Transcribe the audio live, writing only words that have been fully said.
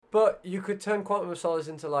But you could turn Quantum of Solace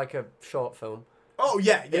into like a short film. Oh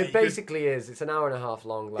yeah. It basically is. It's an hour and a half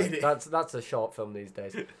long. Like that's a short film these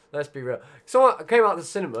days. Let's be real. Someone came out of the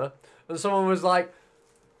cinema and someone was like,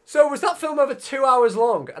 "So was that film over 2 hours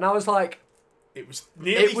long?" And I was like, It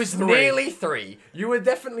was nearly 3. You were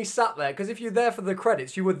definitely sat there, because if you're there for the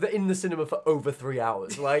credits, you were in the cinema for over 3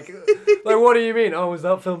 hours. Like, what do you mean? Oh, was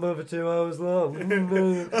that film over 2 hours long?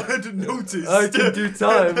 I hadn't noticed. I can do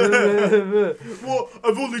time. What?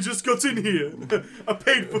 I've only just got in here. I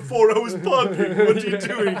paid for 4 hours parking. What are you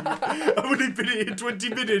doing? I've only been here 20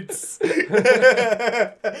 minutes.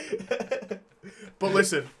 But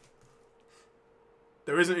listen,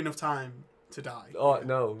 there isn't enough time to die. Oh,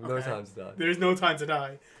 no time to die. There is no time to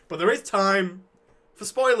die. But there is time for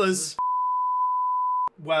spoilers.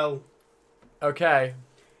 Well. Okay.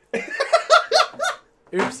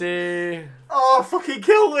 Oopsie. Oh, fucking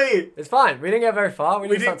kill me! It's fine. We didn't get very far. We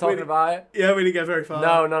didn't start talking about it. Yeah, we didn't get very far.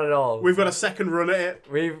 No, not at all. We've got a second run at it.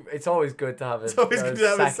 It's always good to have a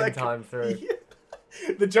second time through. Yeah.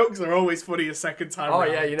 The jokes are always funny a second time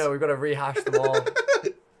round. Yeah, we've got to rehash them all.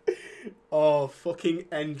 Oh, fucking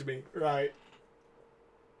end me. Right.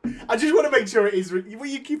 I just want to make sure it is... Will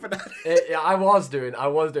you keep an eye? Yeah, I was doing.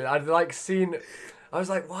 I'd like seen... I was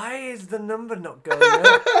like, why is the number not going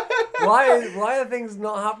up? Why are things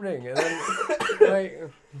not happening? And then,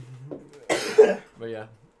 like... But yeah.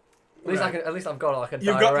 At least I've got like a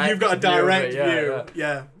direct You've got a direct view.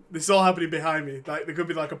 Yeah. This is all happening behind me. Like, there could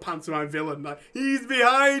be like a pantomime villain. Like, he's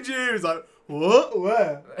behind you. It's like, what?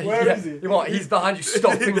 Where? Where is he? What? He's behind you,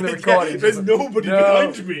 stopping the recording. There's nobody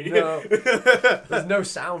behind me. No. There's no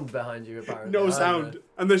sound behind you, apparently. No sound.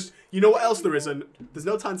 And there's, you know what else there isn't? There's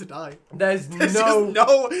no time to die. There's just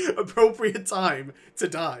no appropriate time to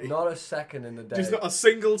die. Not a second in the day. Just not a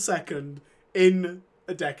single second in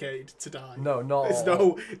a decade to die. No, not There's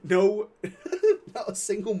no, not a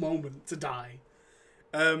single moment to die.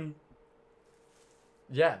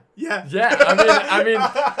 Yeah. Yeah. I mean,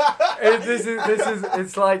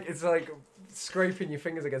 it's like scraping your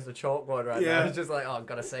fingers against a chalkboard right now. It's just like, oh, I've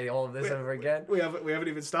got to say all of this over again. We haven't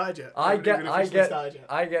even started yet. I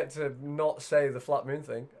get to not say the flat moon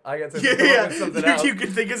thing. I get to think of something else. You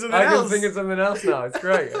can think of something else. I can think of something else now. It's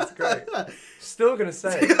great. Still gonna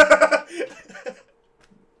say it.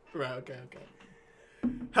 Right. Okay.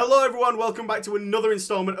 Hello, everyone. Welcome back to another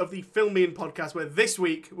installment of the Film Me In podcast, where this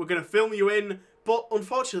week we're going to film you in, but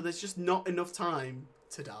unfortunately, there's just not enough time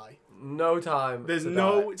to die. No time. There's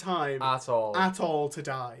no time at all to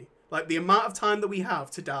die. Like, the amount of time that we have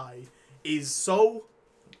to die is so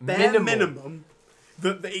bare minimum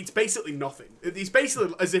that it's basically nothing. It's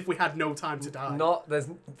basically as if we had no time to die.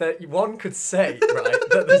 One could say, right,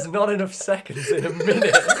 that there's not enough seconds in a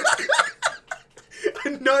minute.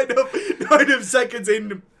 not enough seconds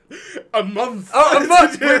in a month. Oh, a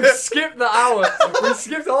month! We've skipped the hour. We've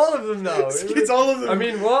skipped all of them now. Skipped all of them. I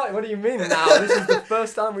mean, what? What do you mean now? This is the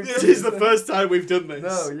first time we've done this. This is the first time we've done this.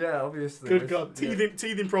 No, yeah, obviously. Good God.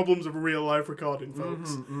 Teething problems of real life recording,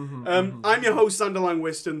 folks. I'm your host, Sanderlang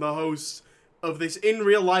Whiston, the host of this In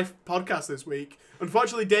Real Life podcast this week.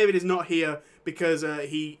 Unfortunately, David is not here because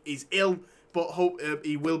he is ill, but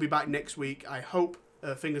he will be back next week. I hope.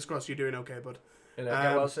 Fingers crossed you're doing okay, bud. Get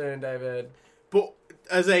well soon, David. But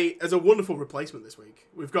as a wonderful replacement this week,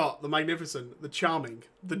 we've got the magnificent, the charming,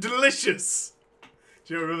 the delicious.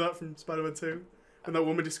 Do you remember that from Spider-Man 2? And that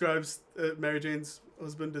woman describes Mary Jane's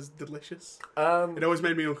husband as delicious? It always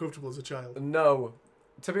made me uncomfortable as a child. No.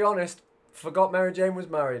 To be honest, forgot Mary Jane was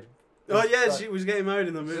married. Oh yeah, she was getting married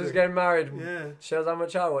in the movie. She was getting married. Yeah. Shows how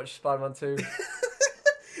much I watched Spider-Man 2.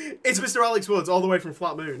 It's Mr. Alex Woods, all the way from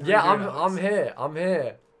Flat Moon. Yeah, I'm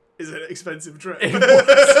here. Is it an expensive trip? It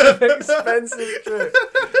was an expensive trip.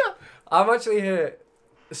 I'm actually here,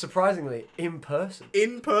 surprisingly, in person.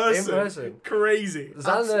 In person. Crazy.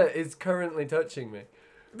 Xander is currently touching me.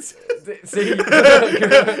 See?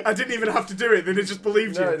 I didn't even have to do it. They just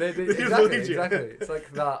believed you. No, they exactly. It's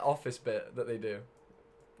like that office bit that they do.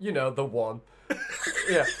 You know, the one.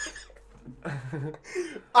 Yeah.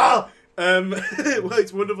 Well,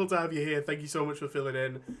 it's wonderful to have you here. Thank you so much for filling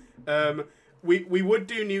in. We would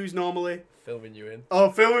do news normally. Filming you in.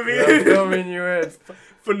 Oh, filming me in. Filming you in.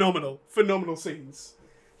 Phenomenal scenes.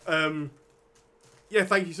 Yeah,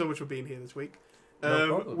 thank you so much for being here this week.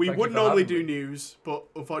 We would normally do news, but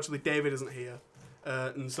unfortunately David isn't here,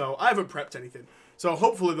 and so I haven't prepped anything. So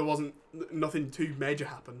hopefully there wasn't nothing too major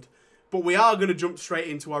happened. But we are going to jump straight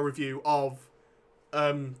into our review of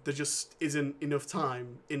there just isn't enough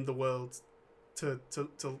time in the world to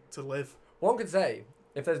live. One could say,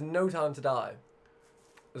 if there's no time to die,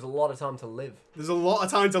 There's a lot of time to live. There's a lot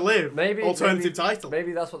of time to live. Alternative title.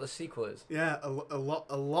 Maybe that's what the sequel is. Yeah, a lot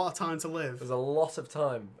of time to live. There's a lot of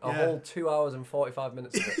time. A whole 2 hours and 45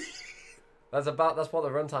 minutes of it. That's what the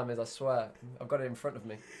runtime is, I swear. I've got it in front of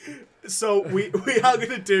me. So we are going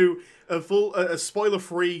to do a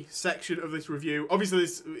spoiler-free section of this review. Obviously,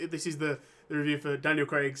 this is the review for Daniel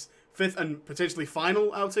Craig's 5th and potentially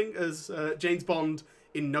final outing as James Bond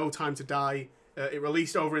in No Time to Die. It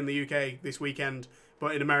released over in the UK this weekend,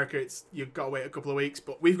 but in America, you've got to wait a couple of weeks.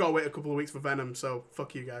 But we've got to wait a couple of weeks for Venom, so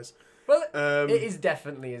fuck you guys. Well, it is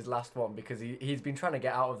definitely his last one because he's been trying to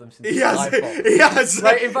get out of them since Skyfall. He has.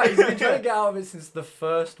 Like, in fact, he's been trying to get out of it since the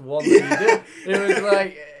first one that he did. It was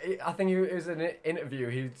like, I think it was an interview.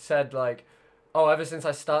 He said like, "Oh, ever since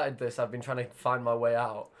I started this, I've been trying to find my way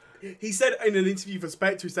out." He said in an interview for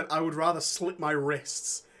Spectre, he said, "I would rather slit my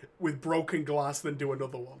wrists with broken glass than do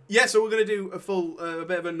another one." Yeah, so we're gonna do a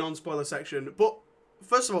bit of a non-spoiler section. But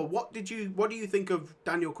first of all, what do you think of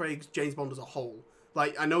Daniel Craig's James Bond as a whole?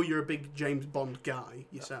 Like, I know you're a big James Bond guy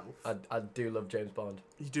yourself. I do love James Bond.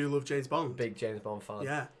 You do love James Bond? Big James Bond fan.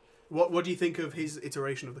 Yeah. What do you think of his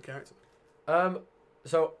iteration of the character?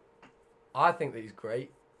 So, I think that he's great.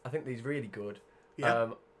 I think that he's really good.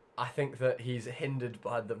 Yeah. I think that he's hindered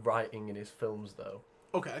by the writing in his films, though.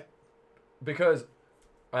 Okay. Because,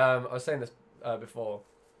 I was saying this before,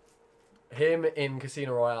 him in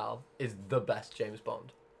Casino Royale is the best James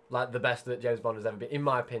Bond. Like, the best that James Bond has ever been, in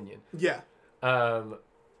my opinion. Yeah. And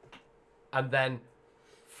then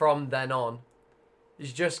from then on,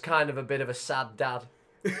 he's just kind of a bit of a sad dad.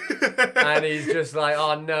 And he's just like,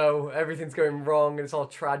 oh no, everything's going wrong and it's all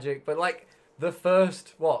tragic. But like the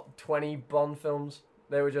first, 20 Bond films,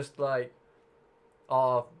 they were just like,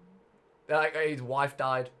 oh, like his wife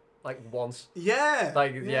died like once. Yeah.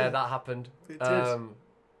 Like, yeah, that happened. It did.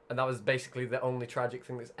 And that was basically the only tragic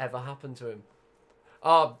thing that's ever happened to him.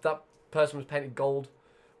 Oh, that person was painted gold.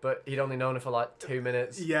 But he'd only known her for like 2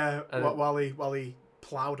 minutes. Yeah, while he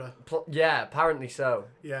ploughed her. Yeah, apparently so.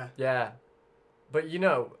 Yeah. Yeah. But,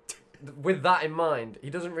 with that in mind, he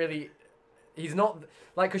doesn't really... He's not...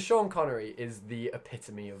 Like, because Sean Connery is the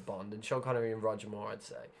epitome of Bond. And Sean Connery and Roger Moore, I'd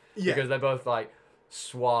say. Yeah. Because they're both, like,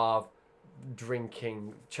 suave,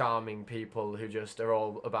 drinking, charming people who just are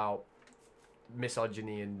all about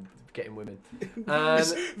misogyny and getting women. And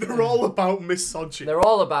they're all about misogyny. They're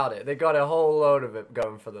all about it. They got a whole load of it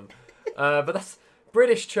going for them. But that's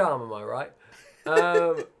British charm, am I right?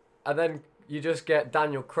 And then you just get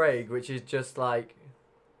Daniel Craig, which is just like...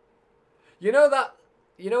 in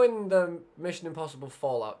the Mission Impossible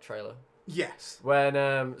Fallout trailer? Yes.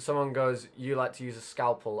 When someone goes, you like to use a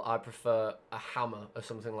scalpel, I prefer a hammer or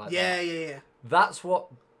something like that. Yeah. That's what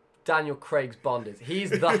Daniel Craig's Bond is. He's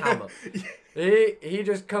the hammer. He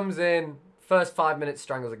just comes in, first 5 minutes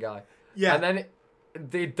strangles a guy. Yeah. And then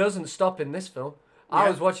it doesn't stop in this film. I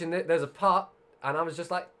was watching it, there's a part, and I was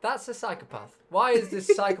just like, that's a psychopath. Why is this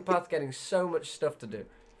psychopath getting so much stuff to do?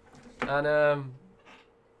 And,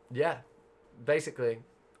 basically,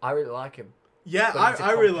 I really like him. Yeah,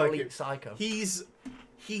 I really like him. Psycho. He's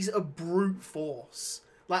a brute force.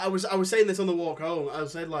 Like, I was saying this on the walk home. I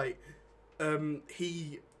was saying, like, none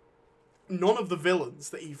of the villains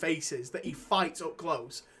that he faces, that he fights up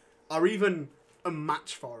close, are even a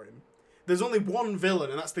match for him. There's only one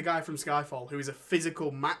villain, and that's the guy from Skyfall, who is a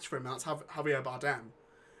physical match for him, and that's Javier Bardem.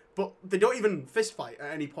 But they don't even fist fight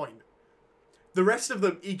at any point. The rest of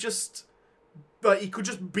them, he could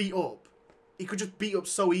just beat up. He could just beat up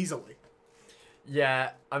so easily.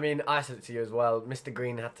 Yeah, I mean, I said it to you as well. Mr.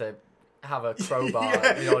 Green had to have a crowbar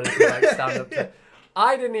in order to stand up to...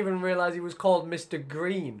 I didn't even realise he was called Mr.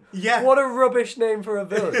 Green. Yeah. What a rubbish name for a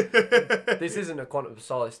villain. This isn't a Quantum of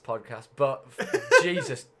Solace podcast, but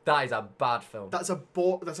Jesus, that is a bad film. That's a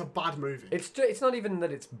bad movie. It's not even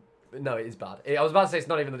that it's... No, it is bad. I was about to say it's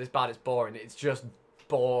not even that it's bad, it's boring. It's just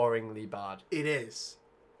boringly bad. It is.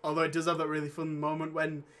 Although it does have that really fun moment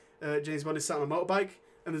when James Bond is sat on a motorbike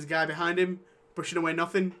and there's a guy behind him brushing away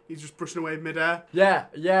nothing. He's just brushing away midair. Yeah,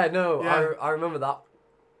 no, yeah. I remember that.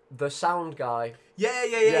 The sound guy.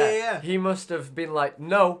 Yeah. He must have been like,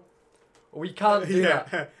 no, we can't do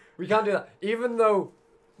that. We can't do that. Even though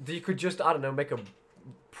you could just, I don't know, make a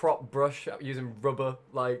prop brush using rubber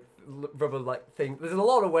thing. There's a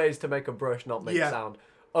lot of ways to make a brush not make sound,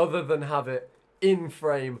 other than have it in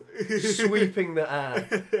frame, sweeping the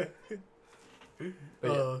air.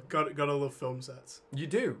 Gotta love film sets. You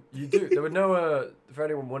do. There were no, for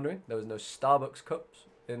anyone wondering, there was no Starbucks cups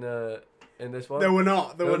in this one. There were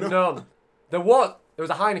not. There were none. There was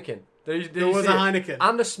a Heineken. There was a Heineken.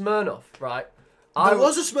 And a Smirnoff, right? There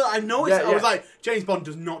was a Smirnoff. I noticed. Yeah, I was yeah. like, James Bond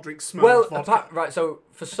does not drink Smirnoff Well, vodka. right. So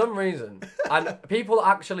for some reason, and people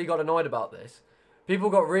actually got annoyed about this. People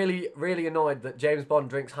got really, really annoyed that James Bond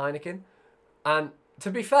drinks Heineken, and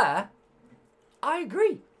to be fair, I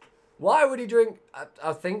agree. Why would he drink?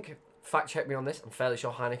 I think. Fact check me on this. I'm fairly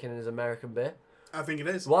sure Heineken is American beer. I think it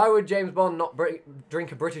is. Why would James Bond not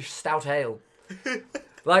drink a British stout ale?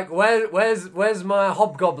 Like, where's my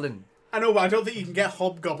hobgoblin? I know, but I don't think you can get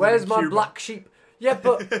Hobgoblin. Where's in my Cuba. black sheep? Yeah,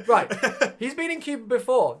 but right, he's been in Cuba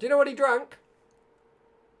before. Do you know what he drank?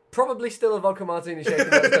 Probably still a vodka martini shaken.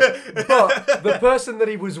 But the person that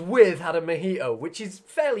he was with had a mojito, which is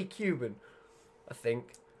fairly Cuban, I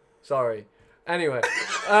think. Sorry. Anyway,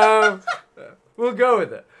 we'll go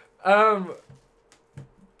with it.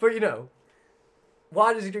 But you know,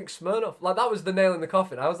 why does he drink Smirnoff? Like, that was the nail in the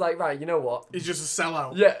coffin. I was like, right, you know what? He's just a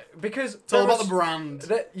sellout. Yeah, because It's all about the brand.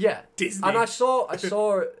 Yeah, Disney. and I saw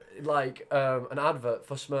like an advert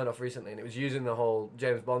for Smirnoff recently, and it was using the whole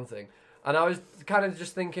James Bond thing, and I was kind of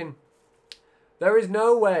just thinking, there is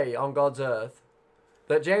no way on God's earth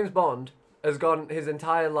that James Bond has gone his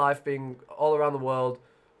entire life being all around the world,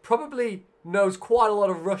 probably knows quite a lot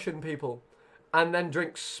of Russian people, and then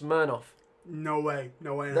drinks Smirnoff. No way.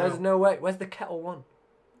 No way. There's no way. Where's the Kettle One?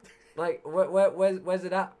 Like, where's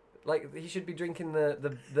it at? Like, he should be drinking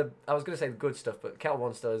the I was gonna say the good stuff, but Kettle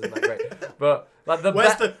One still isn't that great. But like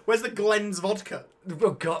Where's the Glenn's vodka?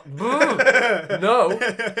 Oh God, no.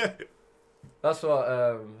 That's what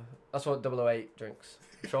 008 drinks.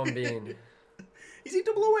 Sean Bean. Is he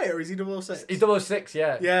 008 or is he 006? He's 006,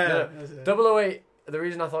 yeah. Yeah. No. 008. The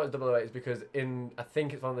reason I thought it was 008 is because I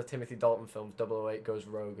think it's one of the Timothy Dalton films, 008 goes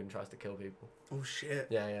rogue and tries to kill people. Oh shit.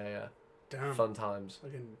 Yeah. Damn. Fun times.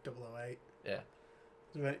 Fucking 008. Yeah.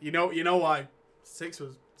 You know why 6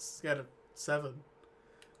 was scared of 7?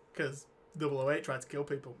 Because 008 tried to kill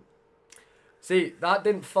people. See, that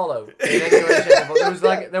didn't follow in any way, shape, or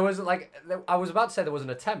form. There was like I was about to say there was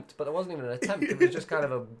an attempt, but there wasn't even an attempt. It was just kind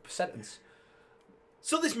of a sentence.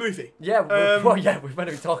 So this movie. Yeah, we're meant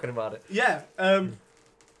to be talking about it. Yeah.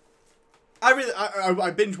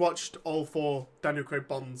 I binge watched all 4 Daniel Craig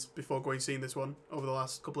Bonds before going seeing this one over the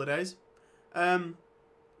last couple of days. They're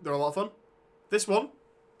a lot of fun. This one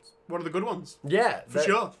of the good ones. Yeah, for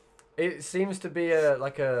sure. It seems to be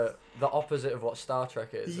the opposite of what Star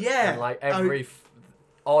Trek is. Yeah. And like every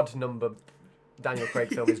odd number Daniel Craig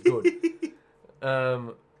film is good.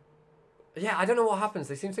 Yeah, I don't know what happens.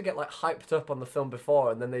 They seem to get like hyped up on the film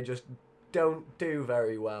before, and then they just don't do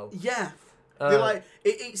very well. Yeah, they're like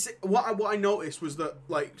it's what I noticed was that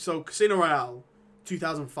Casino Royale,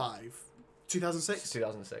 2005, 2006,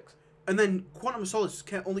 2006, and then Quantum of Solace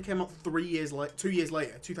only came out 2 years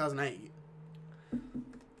later, 2008.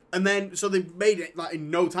 And then so they made it like in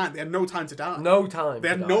no time. They had no time to die. They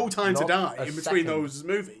had no time to die in between those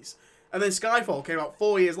movies. And then Skyfall came out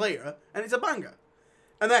 4 years later, and it's a banger.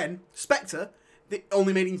 And then Spectre, they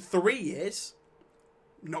only made in 3 years.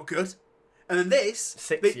 Not good. And then this...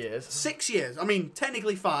 6 years. 6 years. I mean,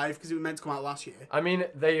 technically 5, because it was meant to come out last year. I mean,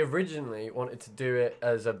 they originally wanted to do it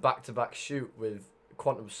as a back-to-back shoot with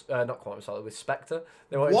with Spectre.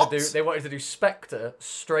 They wanted to do Spectre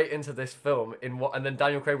straight into this film and then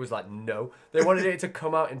Daniel Craig was like, no. They wanted it to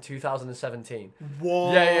come out in 2017.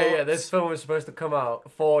 What? Yeah. This film was supposed to come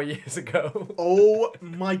out 4 years ago. Oh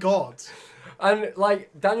my God. And like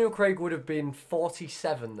Daniel Craig would have been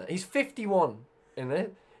 47 then. He's 51 in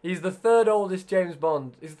it. He's the third oldest James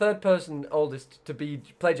Bond. He's the third person oldest to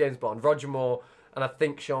play James Bond. Roger Moore and I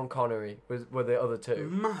think Sean Connery were the other two.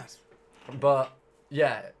 Mad. But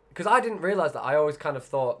yeah, because I didn't realise that. I always kind of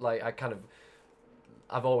thought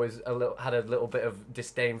I've always had a little bit of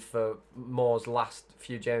disdain for Moore's last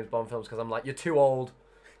few James Bond films because I'm like, you're too old.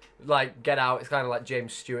 Like, get out. It's kind of like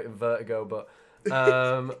James Stewart in Vertigo, but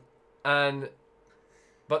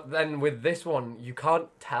but then with this one, you can't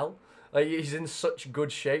tell. Like, he's in such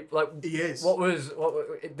good shape. Like, he is.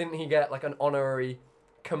 Didn't he get like an honorary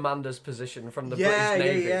commander's position from the British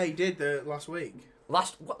Navy? Yeah, he did last week.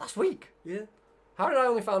 Last week? Yeah. How did I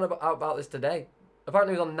only find out about this today?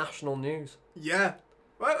 Apparently it was on national news. Yeah.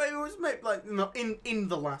 Well, it was in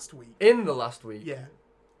the last week. In the last week? Yeah.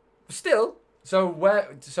 Still, so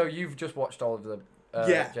you've just watched all of the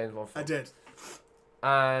James Bond films? I did.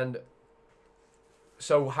 And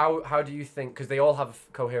so how do you think, because they all have a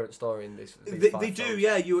coherent story in these They do, films.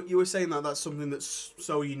 Yeah. You were saying that's something that's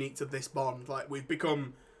so unique to this Bond. Like, we've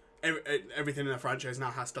become... everything in a franchise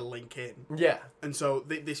now has to link in. Yeah. And so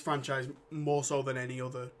this franchise, more so than any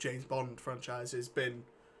other James Bond franchise, has been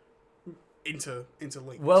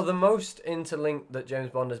interlinked. Well, the most interlinked that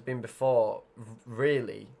James Bond has been before,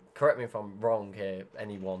 really, correct me if I'm wrong here,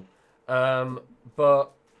 anyone,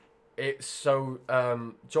 But it's so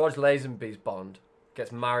George Lazenby's Bond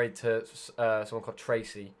gets married to someone called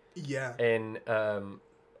Tracy. Yeah. In I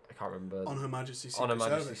can't remember. On Her Majesty's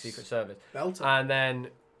Secret Service. Belter. And then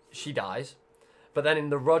she dies, but then in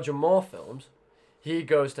the Roger Moore films, he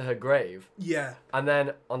goes to her grave. Yeah. And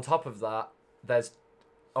then on top of that, there's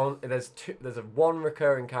one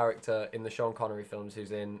recurring character in the Sean Connery films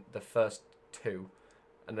who's in the first two,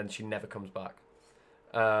 and then she never comes back.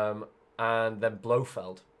 And then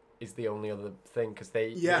Blofeld is the only other thing because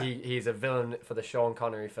he's a villain for the Sean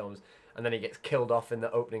Connery films, and then he gets killed off in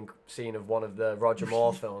the opening scene of one of the Roger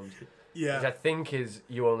Moore films. Yeah. Which I think is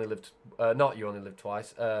You Only Lived, not You Only Lived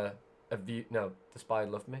Twice. The Spy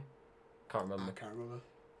Who Loved Me. Can't remember. I can't remember.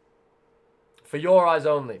 For Your Eyes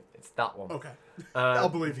Only, it's that one. Okay. I'll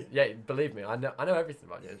believe you. Yeah, believe me. I know everything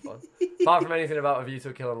about James Bond. Apart from anything about A View to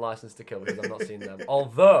a Kill and License to Kill, because I've not seen them.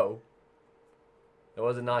 Although, there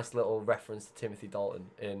was a nice little reference to Timothy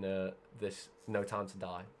Dalton in this No Time to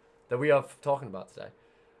Die that we are talking about today.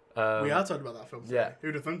 We are talking about that film today. Yeah.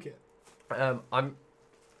 Who'd have thunk it? You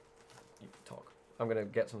talk. I'm going to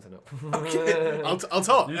get something up. Okay. I'll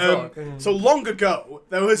talk. You talk. So long ago,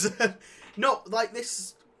 there was...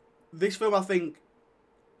 This film, I think...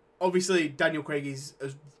 Obviously, Daniel Craig has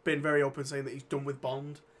been very open saying that he's done with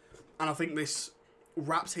Bond. And I think this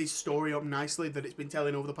wraps his story up nicely that it's been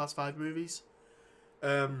telling over the past 5 movies.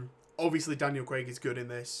 Obviously, Daniel Craig is good in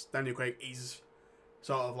this. Daniel Craig is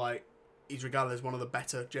sort of like... He's regarded as one of the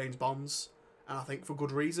better James Bonds. And I think for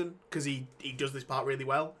good reason. Because he does this part really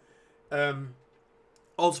well.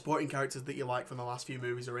 All supporting characters that you like from the last few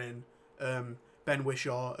movies are in. Ben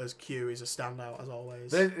Whishaw as Q is a standout, as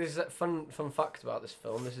always. There's a fun fact about this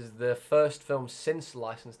film. This is the first film since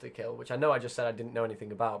License to Kill, which I know I just said I didn't know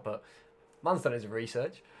anything about, but man's done his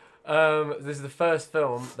research. This is the first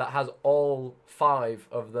film that has all 5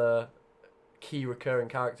 of the key recurring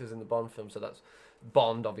characters in the Bond film. So that's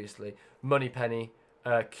Bond, obviously, Moneypenny,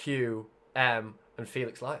 Q, M, and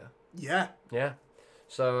Felix Leiter. Yeah. Yeah.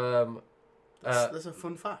 So... that's a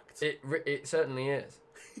fun fact. It certainly is.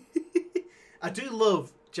 I do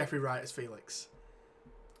love Jeffrey Wright as Felix.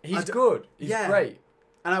 He's good. He's great.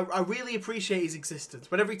 And I really appreciate his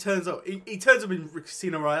existence. Whenever he turns up, he turns up in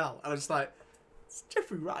Casino Royale, and I'm just like, it's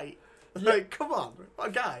Jeffrey Wright. Like, come on, what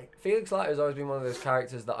a guy. Felix Leiter has always been one of those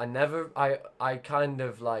characters that I kind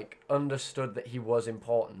of like understood that he was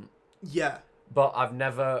important. Yeah. But I've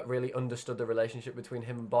never really understood the relationship between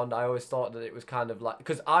him and Bond. I always thought that it was kind of like...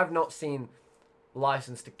 Because I've not seen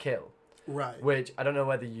License to Kill. Right. Which, I don't know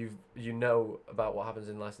whether you know about what happens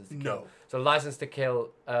in License to Kill. No. So License to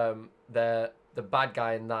Kill, the bad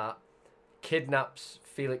guy in that kidnaps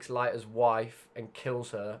Felix Leiter's wife and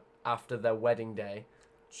kills her after their wedding day.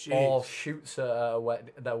 Jeez. Or shoots her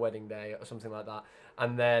at their wedding day or something like that.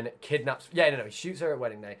 And then kidnaps... Yeah, no, he shoots her at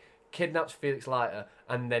wedding day. Kidnaps Felix Leiter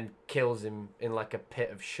and then kills him in like a pit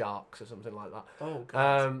of sharks or something like that. Oh,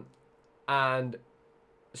 God. And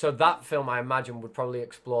so that film, I imagine, would probably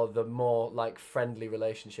explore the more like friendly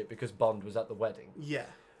relationship because Bond was at the wedding. Yeah.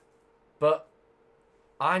 But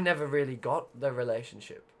I never really got the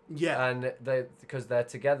relationship. Yeah. And because they're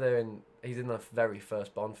together and he's in the very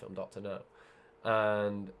first Bond film, Dr. No.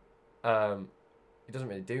 And he doesn't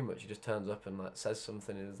really do much. He just turns up and like says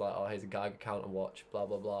something and is like, oh, here's a Geiger counter watch, blah,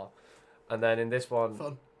 blah, blah. And then in this one,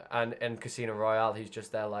 Fun. and in Casino Royale, he's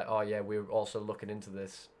just there like, oh, yeah, we're also looking into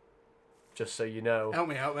this. Just so you know. Help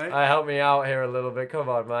me out, mate. Help me out here a little bit. Come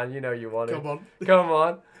on, man. You know you want it. Come on. Come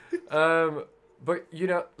on. But, you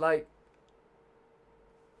know, like,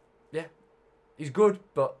 yeah. He's good,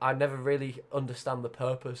 but I never really understand the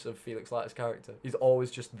purpose of Felix Leiter's character. He's always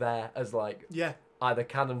just there as, like, either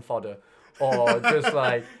cannon fodder or just,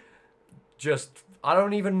 like, I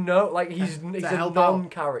don't even know. Like, he's a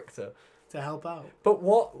non-character. To help out. But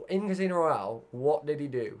in Casino Royale, what did he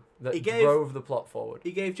do that drove the plot forward?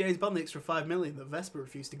 He gave James Bond the extra $5 million that Vesper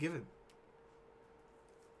refused to give him.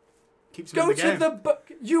 Keeps him Go in the game. to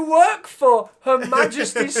you work for Her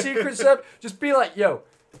Majesty's Secret Service. Just be like, yo,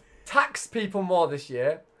 tax people more this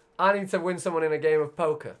year. I need to win someone in a game of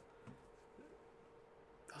poker.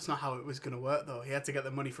 That's not how it was going to work, though. He had to get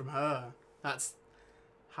the money from her. That's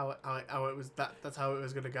how it was. That's how it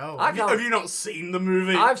was going to go. Have you not seen the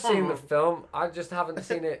movie? I've seen the film. I just haven't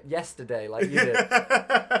seen it yesterday like you did.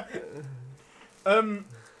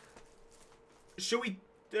 Shall we?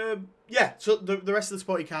 So the rest of the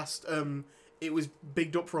supporting cast. It was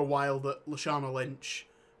bigged up for a while that Lashana Lynch,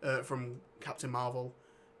 from Captain Marvel,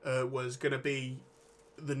 was going to be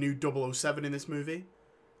the new 007 in this movie,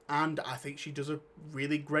 and I think she does a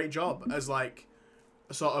really great job as like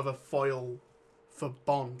a sort of a foil for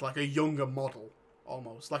Bond, like a younger model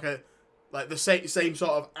almost, like a Like the same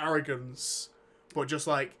sort of arrogance, but just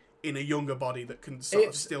like in a younger body that can sort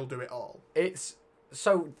of still do it all. It's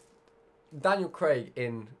so Daniel Craig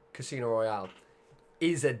in Casino Royale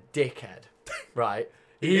is a dickhead, right?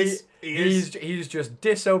 He's just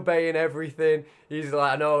disobeying everything. He's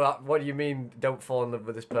like, no, what do you mean? Don't fall in love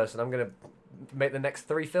with this person. I'm gonna make the next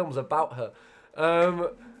 3 films about her.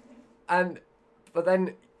 But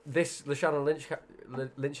then Lashana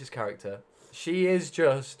Lynch's character, she is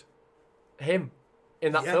just him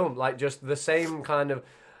in that film, like just the same kind of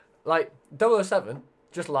like 007,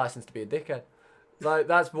 just licensed to be a dickhead. Like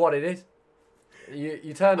that's what it is.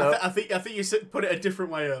 You turn up. I think you put it a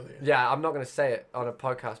different way earlier. Yeah, I'm not going to say it on a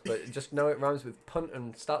podcast, but just know it rhymes with punt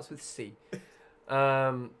and starts with C,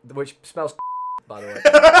 which smells by the way.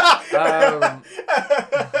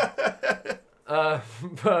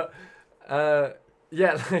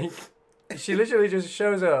 Yeah, like she literally just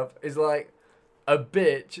shows up, is like a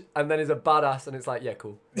bitch, and then is a badass, and it's like, yeah,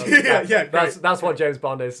 cool. That's what James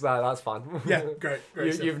Bond is. That's fine. Yeah, great.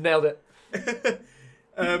 You've nailed it.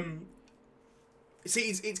 See,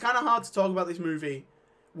 it's kind of hard to talk about this movie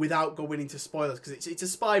without going into spoilers because it's a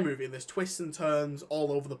spy movie and there's twists and turns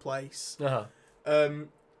all over the place.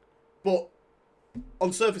 But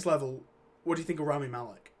on surface level, what do you think of Rami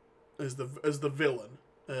Malek as the villain?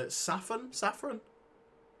 Saffron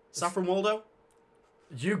Waldo.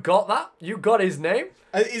 You got that? You got his name?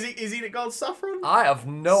 Is he called Saffron? I have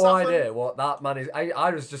no idea what that man is.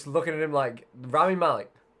 I was just looking at him like Rami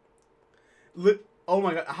Malek. Oh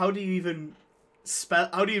my god! How do you even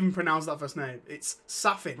pronounce that first name? It's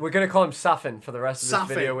Safin. We're gonna call him Safin for the rest of this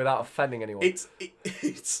video without offending anyone.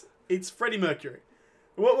 It's Freddie Mercury.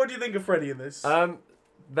 What do you think of Freddie in this?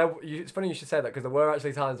 It's funny you should say that because there were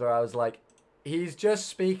actually times where I was like, he's just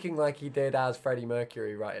speaking like he did as Freddie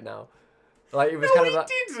Mercury right now. Like it was kind of like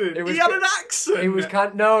didn't. He had an accent. It was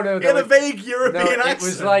kind no. He had a vague European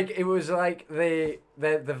accent. It was like the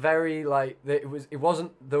very like it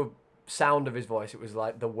wasn't the sound of his voice. It was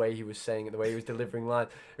like the way he was saying it, the way he was delivering lines.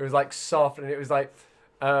 It was like soft, and it was like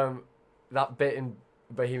that bit in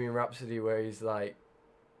Bohemian Rhapsody where he's like,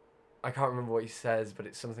 I can't remember what he says, but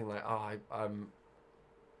it's something like, I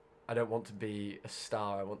don't want to be a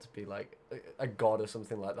star. I want to be like a god or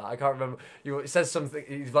something like that. I can't remember. It says something.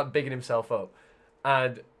 He's like bigging himself up,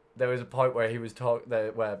 and there was a point where he was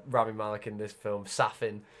where Rami Malek in this film,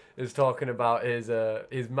 Safin, is talking about his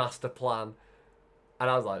master plan, and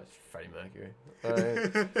I was like, Freddie Mercury.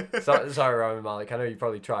 Sorry, Rami Malek. I know you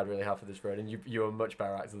probably tried really hard for this role, and you are a much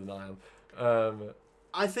better actor than I am.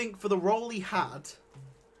 I think for the role he had,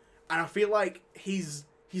 and I feel like his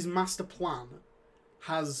master plan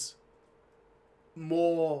has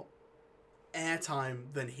more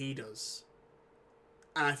airtime than he does.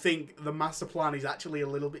 And I think the master plan is actually a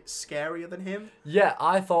little bit scarier than him. Yeah,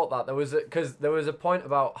 I thought that. Because there was a point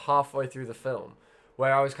about halfway through the film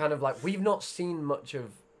where I was kind of like, we've not seen much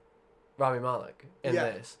of Rami Malek in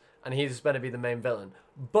this, and he's going to be the main villain.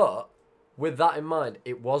 But with that in mind,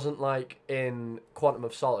 it wasn't like in Quantum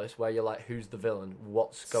of Solace where you're like, who's the villain?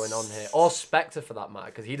 What's going on here? Or Spectre for that matter,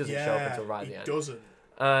 because he doesn't show up until right at the end. He doesn't.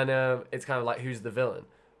 And it's kind of like, who's the villain?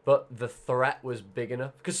 But the threat was big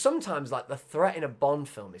enough. Because sometimes, like, the threat in a Bond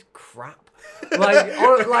film is crap. Like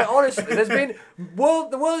honestly, there's been...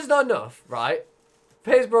 The world's not enough, right?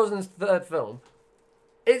 Pierce Brosnan's third film,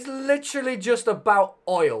 it's literally just about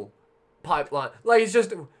oil pipeline. Like, it's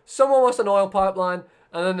just... Someone wants an oil pipeline,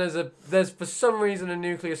 and then there's for some reason a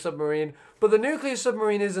nuclear submarine. But the nuclear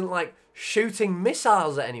submarine isn't, like, shooting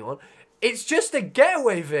missiles at anyone. It's just a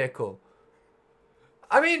getaway vehicle.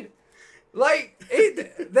 I mean, like,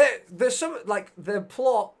 there's some, like, the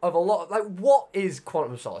plot of a lot, like, what is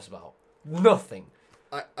Quantum of Solace about? Nothing.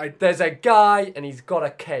 There's a guy, and he's got a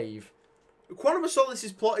cave. Quantum of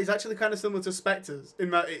Solace's plot is actually kind of similar to Spectre's,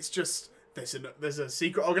 in that it's just, there's a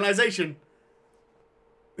secret organisation.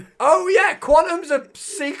 Oh, yeah, Quantum's a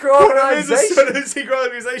secret organisation. Quantum is a secret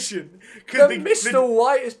organisation. Mr.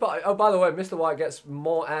 White is, by the way, Mr. White gets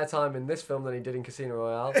more airtime in this film than he did in Casino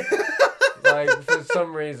Royale. Like, for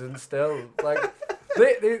some reason, still. Like,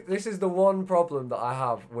 this is the one problem that I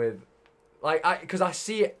have with... Like, because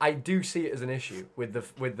I do see it as an issue with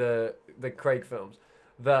the Craig films.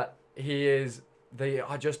 That they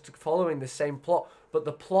are just following the same plot. But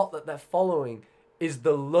the plot that they're following is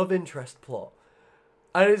the love interest plot.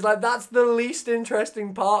 And it's like, that's the least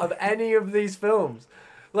interesting part of any of these films.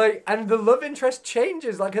 Like, and the love interest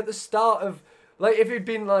changes, like, at the start of... Like, if it'd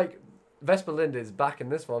been, like... Vesper Lynd is back in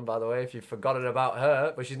this one, by the way, if you've forgotten about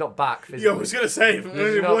her. But she's not back physically. Yeah, I was going to say.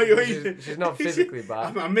 She's not physically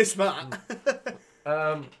back. I missed that.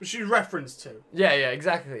 Which is referenced to. Yeah,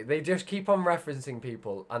 exactly. They just keep on referencing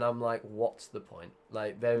people, and I'm like, what's the point?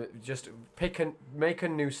 Like, they just make a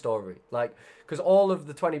new story. Like, because all of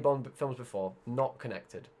the 20 Bond films before, not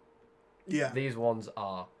connected. Yeah. These ones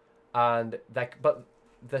are. And but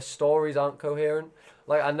the stories aren't coherent.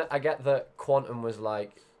 Like, I get that Quantum was,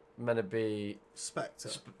 like, meant to be... Spectre.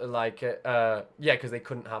 Because they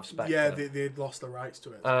couldn't have Spectre. Yeah, they'd lost the rights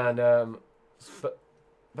to it. And,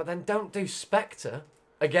 but then don't do Spectre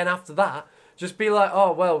again after that. Just be like,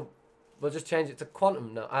 oh, well, we'll just change it to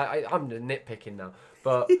Quantum now. I'm nitpicking now.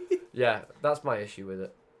 But, yeah, that's my issue with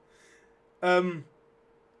it.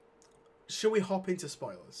 Shall we hop into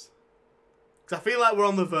spoilers? Because I feel like we're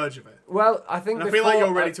on the verge of it. Well, I think I feel like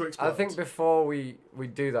you're ready to explode. I think before we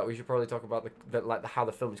do that, we should probably talk about how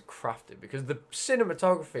the film is crafted, because the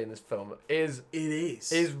cinematography in this film is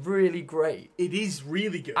really great. It is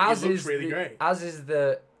really good. It looks really great. As is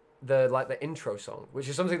the intro song, which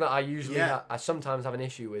is something that I usually I sometimes have an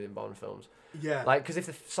issue with in Bond films. Yeah. Like, because if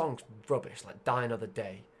the song's rubbish, like Die Another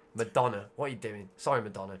Day, Madonna, what are you doing? Sorry,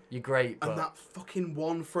 Madonna, you're great, but... And that fucking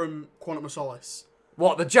one from Quantum of Solace.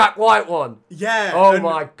 What, the Jack White one? Yeah. Oh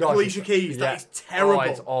my god. Alicia Keys. Yeah. That is terrible. Oh,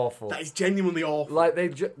 it's awful. That is genuinely awful. Like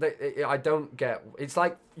I don't get. It's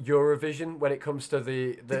like Eurovision when it comes to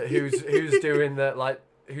the who's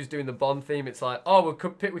doing the Bond theme. It's like, oh, we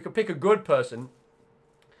could pick a good person,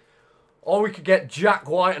 or we could get Jack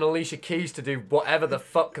White and Alicia Keys to do whatever the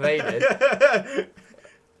fuck they did.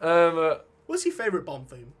 What's your favourite Bond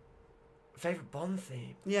theme? Favorite Bond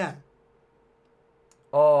theme? Yeah.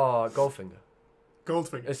 Oh, Goldfinger.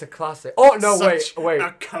 Goldfinger. It's a classic. Oh no! Such wait.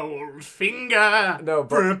 A cold finger. No,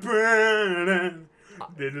 but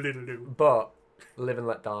Live and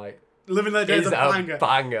Let Die. Live and Let Die is a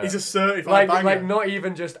banger. It's a certified banger. Like not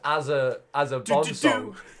even just as a Bond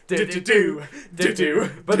song. But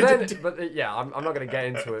yeah, I'm not gonna get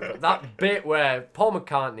into it. But that bit where Paul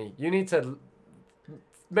McCartney, you need to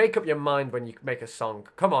make up your mind when you make a song.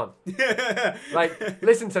 Come on. Like,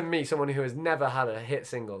 listen to me, someone who has never had a hit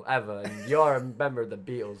single ever, and you're a member of the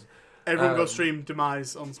Beatles. Everyone go stream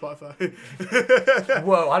Demise on Spotify.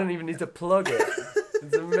 Whoa, I don't even need to plug it.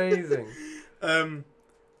 It's amazing.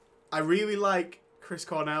 I really like Chris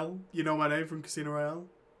Cornell. You know my name from Casino Royale?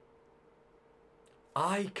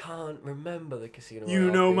 I can't remember the Casino Royale.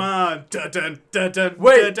 You know man.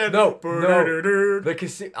 Wait, no.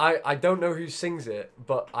 The I don't know who sings it,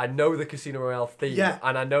 but I know the Casino Royale theme. Yeah.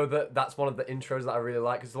 And I know that's one of the intros that I really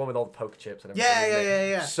like. It's the one with all the poker chips and everything.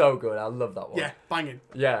 Yeah. So good. I love that one. Yeah, banging.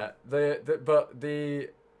 Yeah.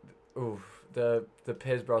 The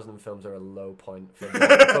Pierce Brosnan films are a low point for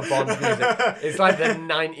Bond music. It's like the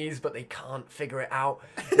 90s, but they can't figure it out.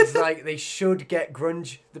 It's like they should get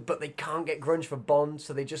grunge, but they can't get grunge for Bond,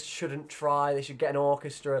 so they just shouldn't try. They should get an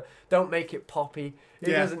orchestra. Don't make it poppy.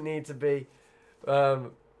 It doesn't need to be.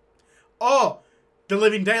 The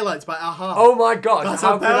Living Daylights by A-ha. Oh my god! That's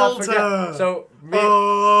how a could I forget? belter. So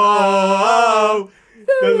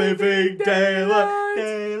the Living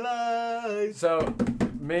Daylights. So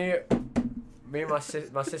me and my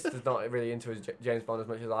sister's not really into James Bond as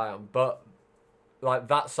much as I am, but like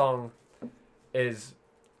that song is,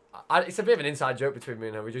 it's a bit of an inside joke between me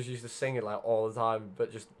and her. We just used to sing it like all the time, but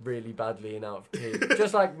just really badly and out of key,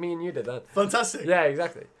 just like me and you did then. Fantastic. Yeah,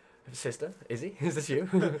 exactly. Sister, Izzy, is this you?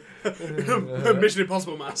 Mission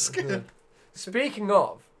Impossible mask. Speaking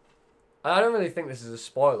of, I don't really think this is a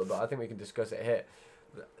spoiler, but I think we can discuss it here.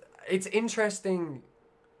 It's interesting.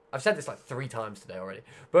 I've said this like 3 times today already,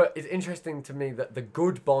 but it's interesting to me that the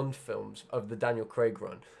good Bond films of the Daniel Craig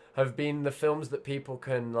run have been the films that people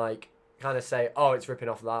can like kind of say, oh, it's ripping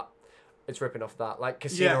off that. It's ripping off that. Like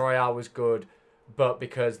Casino Royale was good, but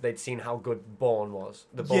because they'd seen how good Bourne was,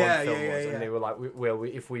 the Bourne film was, and they were like,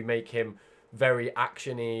 if we make him very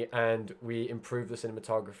actiony and we improve the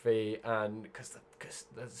cinematography, and because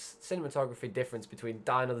the cinematography difference between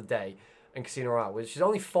Die Another Day and Casino Royale, which is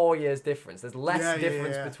only 4 years difference. There's less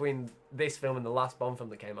difference between this film and the last Bond film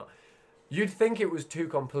that came out. You'd think it was 2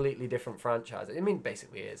 completely different franchises. I mean,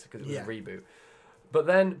 basically it is, because it was a reboot. But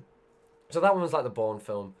then, so that one was like the Bourne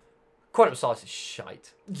film. Quantum of Solace is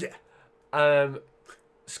shite. Yeah.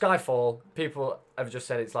 Skyfall, people have just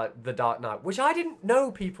said it's like The Dark Knight, which I didn't know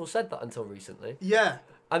people said that until recently. Yeah.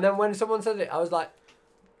 And then when someone said it, I was like,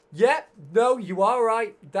 yeah, no, you are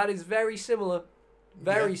right. That is very similar.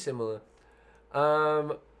 Very similar.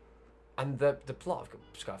 And the plot of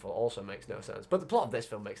Skyfall also makes no sense. But the plot of this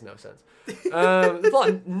film makes no sense. The plot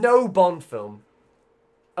of no Bond film,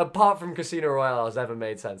 apart from Casino Royale, has ever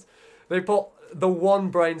made sense. They put the one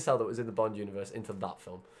brain cell that was in the Bond universe into that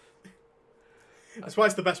film. That's why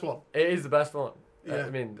it's the best one. It is the best one. Yeah. I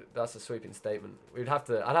mean, that's a sweeping statement. I'd have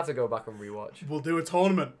to go back and rewatch. We'll do a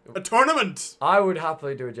tournament. A tournament! I would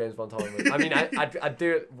happily do a James Bond tournament. I mean, I'd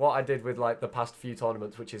do it what I did with like the past few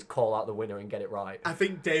tournaments, which is call out the winner and get it right. I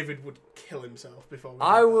think David would kill himself before we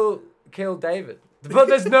I did that. will kill David, but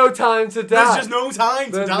there's no time to die. There's just no time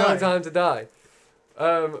to There's die. no time to die.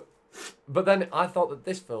 But then I thought that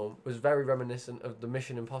this film was very reminiscent of the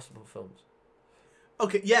Mission Impossible films.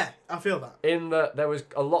 Okay, yeah, I feel that. In that there was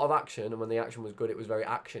a lot of action, and when the action was good, it was very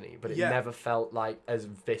actiony, but it Yeah. never felt like as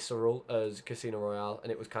visceral as Casino Royale,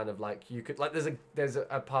 and it was kind of like you could like there's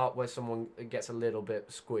a part where someone gets a little bit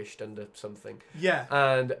squished under something, Yeah.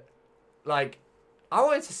 and like I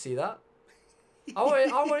wanted to see that. I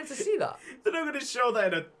wanted to see that. They're not going to show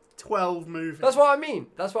that in a 12 movie. That's what I mean.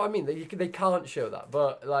 They can't show that,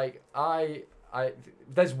 but like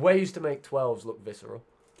there's ways to make 12s look visceral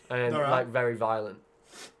and There are. like very violent.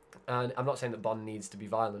 And I'm not saying that Bond needs to be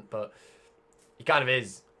violent, but he kind of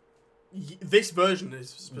is. This version is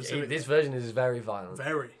specific. This version is very violent.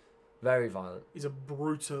 Very. Very violent. He's a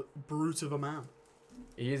brute of a man.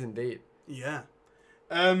 He is indeed. Yeah.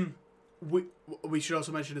 We should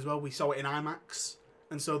also mention as well, we saw it in IMAX,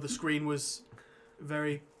 and so the screen was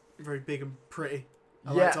very, very big and pretty.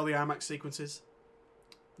 I liked all the IMAX sequences.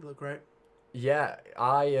 They look great. Yeah,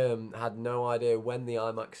 I had no idea when the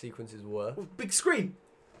IMAX sequences were. Oh, big screen.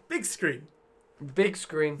 Big screen. Big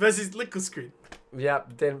screen. Versus little screen. Yeah,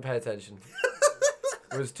 didn't pay attention.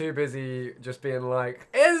 Was too busy just being like,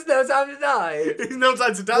 "It's no time to die." There's no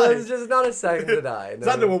time to die. There's just not a second to die. No.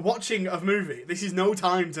 Xander, we're watching a movie. This is no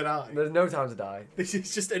time to die. There's no time to die. This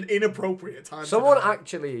is just an inappropriate time Someone to die.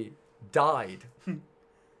 actually died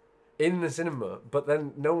in the cinema, but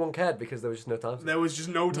then no one cared because there was just no time to. There was just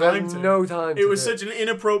no There time was to. no time to It was do such an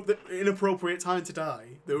inappropriate time to die.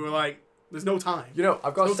 They were like, there's no time. You know,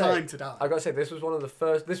 I've got There's to no say, time to die. I've got to say, this was one of the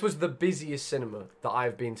first. This was the busiest cinema that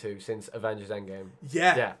I've been to since Avengers Endgame,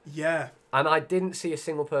 Yeah. and I didn't see a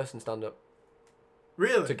single person stand up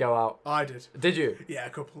Really? to go out. I did. Did you? Yeah, a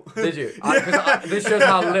couple. Did you? Yeah. This shows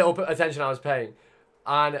how little attention I was paying,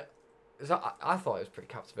 and so I thought it was pretty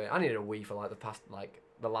captivating. I needed a wee for like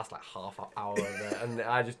the last half hour of it, and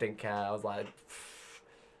I just didn't care. I was like,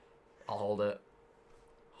 I'll hold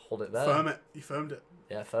it there. Firm it. You firmed it.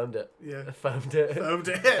 Yeah, firmed it. Yeah. Firmed it. Firmed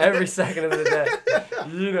it. Every second of the day.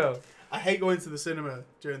 You know. I hate going to the cinema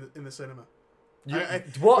in the cinema.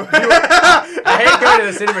 What? I hate going to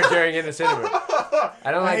the cinema in the cinema.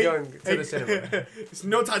 I don't like going to the cinema. It's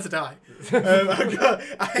no time to die.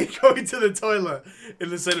 I hate going to the toilet in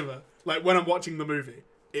the cinema. Like when I'm watching the movie,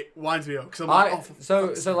 it winds me up because I'm like,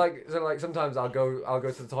 so sometimes I'll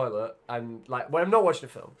go to the toilet and like when I'm not watching a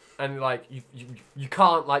film and like you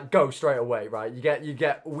can't like go straight away, right? You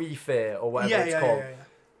get wee fear or whatever it's called. Yeah.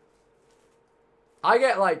 I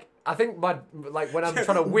get like I think my like when I'm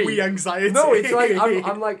trying to wee. Wee anxiety. No, it's like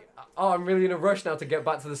I'm like I'm really in a rush now to get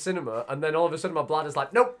back to the cinema, and then all of a sudden my bladder's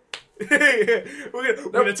like, nope. we're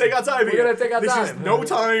gonna take our time. We're gonna take our time. This is no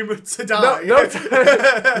time to die. No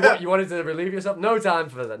time. You wanted to relieve yourself? No time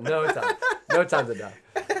for that. No time. No time to die.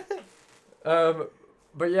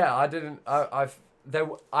 But yeah, I didn't. There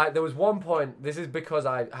was one point. This is because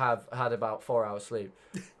I have had about 4 hours sleep.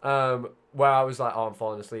 Where I was like, oh, I'm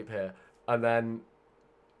falling asleep here, and then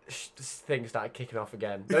things started kicking off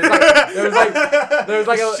again. There was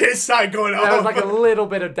like a shit started going on. there was like a little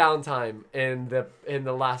bit of downtime in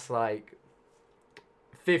the last like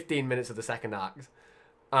 15 minutes of the second act,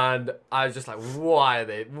 and I was just like,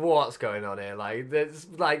 what's going on here? Like there's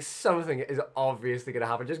like something is obviously gonna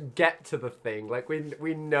happen. Just get to the thing. Like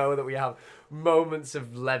we know that we have moments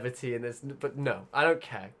of levity in this, but no, I don't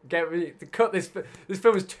care. Get me to cut this. This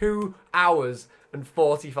film is 2 hours and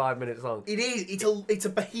 45 minutes long. It is. It's a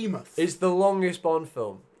behemoth. It's the longest Bond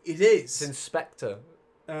film It is. since Spectre.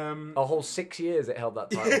 A Um. whole 6 years it held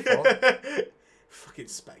that title for. Fucking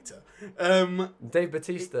Spectre. Dave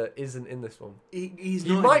Bautista isn't in this one. He's He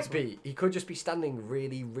not in might this one. be. He could just be standing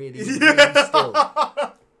really, really, really Yeah. still.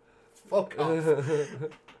 Fuck off.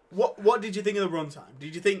 What did you think of the runtime?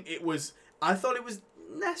 Did you think it was? I thought it was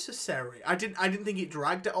necessary. I didn't think it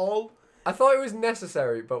dragged at all. I thought it was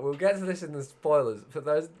necessary, but we'll get to this in the spoilers. But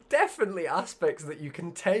there's definitely aspects that you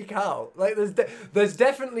can take out. Like there's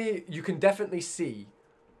definitely you can definitely see.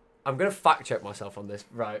 I'm gonna fact check myself on this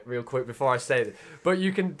real quick before I say this. But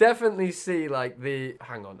you can definitely see like the.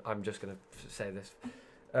 Hang on, I'm just gonna say this.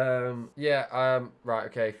 Right,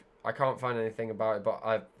 okay. I can't find anything about it, but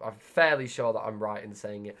I'm fairly sure that I'm right in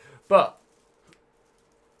saying it. But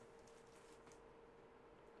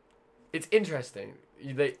it's interesting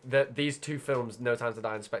that these two films, No Time to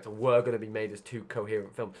Die and Spectre, were going to be made as two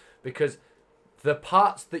coherent films because the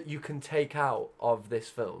parts that you can take out of this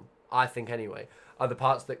film, I think anyway, are the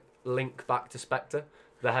parts that link back to Spectre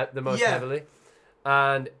the most heavily,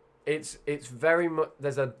 and it's very much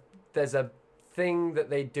there's a thing that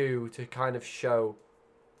they do to kind of show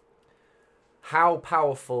how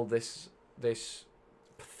powerful this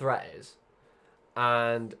threat is,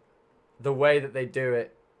 and the way that they do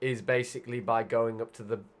it is basically by going up to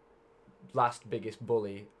the last biggest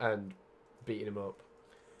bully and beating him up.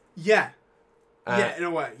 Yeah. In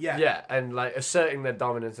a way, yeah. Yeah, and like asserting their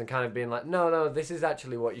dominance and kind of being like, no, this is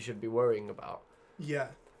actually what you should be worrying about. Yeah.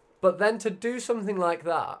 But then to do something like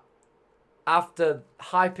that, after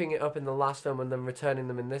hyping it up in the last film and then returning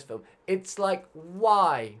them in this film, it's like,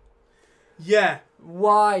 why? Yeah.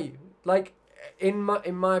 Why? Like, in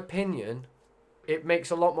my opinion, it makes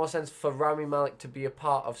a lot more sense for Rami Malek to be a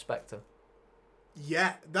part of Spectre.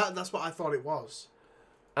 Yeah, that's what I thought it was.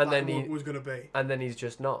 And then he was gonna be. And then he's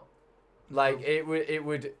just not. Like, it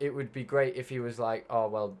would be great if he was like, oh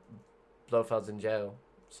well, Blofeld's in jail,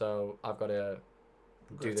 so I've got to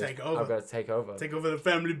do this. I've got to take over. Take over the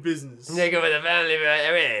family business. Take over the family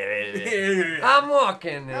business. I'm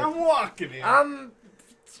walking here. I'm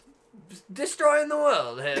destroying the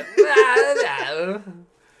world here.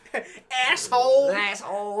 Asshole.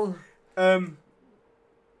 Shall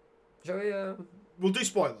we? We'll do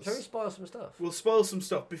spoilers. Shall we spoil some stuff? We'll spoil some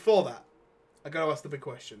stuff. Before that, I gotta ask the big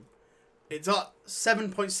question. It's at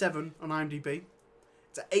 7.7 on IMDb.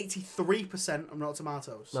 It's at 83% on Rotten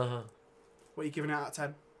Tomatoes. Uh-huh. What are you giving it out of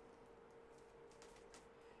 10?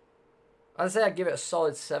 I'd say I'd give it a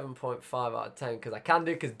solid 7.5 out of 10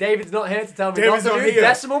 because David's not here to tell me David's not to not do here.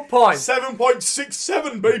 decimal points.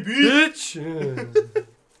 7.67, baby! Bitch!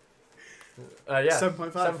 Yeah.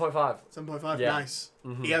 7.5. 7.5. 7.5, yeah. Nice.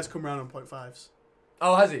 Mm-hmm. He has come round on 0.5s.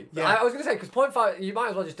 Oh, has he? Yeah. I was going to say, because 0.5, you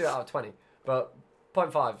might as well just do it out of 20. But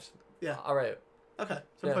 0.5s. Yeah. I rate it. Okay,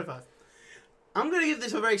 7.5. Yeah. I'm going to give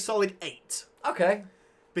this a very solid 8. Okay.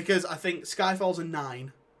 Because I think Skyfall's a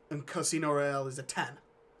 9 and Casino Royale is a 10.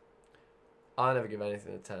 I never give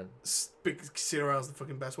anything a 10. Because Casino Royale's the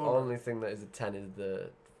fucking best one. The only thing that is a 10 is the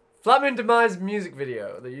Flaming Demise music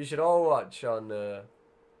video that you should all watch on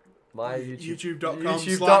my YouTube.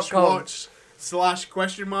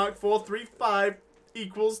 YouTube.com/watch/?435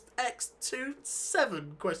 equals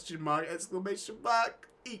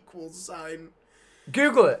X27 ? !!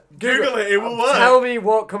 Google it. Google it. It will work. Tell me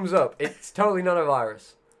what comes up. It's totally not a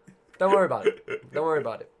virus. Don't worry about it. Don't worry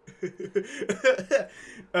about it.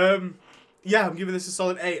 Yeah, I'm giving this a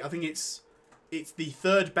solid 8. I think it's the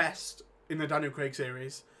third best in the Daniel Craig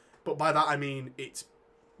series, but by that I mean it's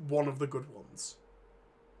one of the good ones.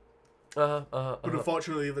 But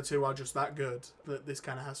unfortunately, the two are just that good that this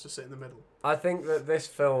kind of has to sit in the middle. I think that this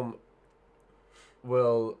film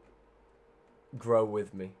will grow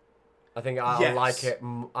with me. I think I'll like it.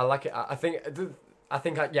 I like it. I think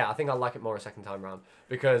I'll like it more a second time round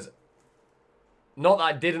because not that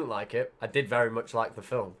I didn't like it. I did very much like the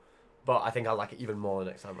film, but I think I'll like it even more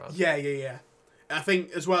the next time round. Yeah. I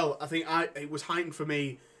think as well. It was heightened for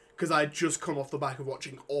me because I'd just come off the back of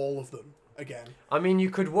watching all of them again. I mean, you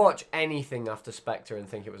could watch anything after Spectre and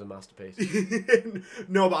think it was a masterpiece.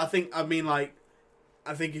 No, but I think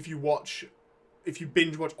if you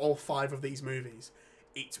binge watch all 5 of these movies,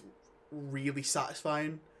 it's really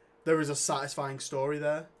satisfying. There is a satisfying story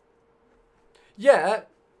there. Yeah,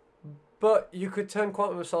 but you could turn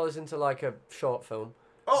Quantum of Solace into like a short film.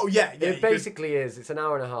 Oh yeah. It basically is. It's an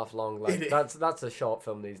hour and a half long. Like that's a short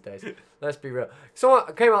film these days. Let's be real.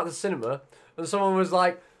 Someone came out of the cinema and someone was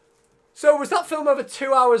like, "So was that film over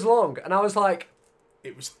 2 hours long?" And I was like,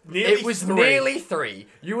 It was nearly 3.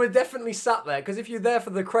 You were definitely sat there, because if you're there for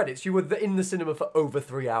the credits, you were in the cinema for over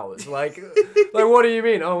 3 hours. Like, what do you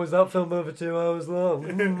mean? Oh, was that film over 2 hours long?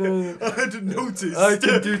 I hadn't noticed. I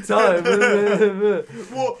can do time.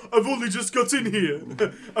 Well, I've only just got in here.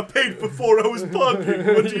 I paid for 4 hours parking.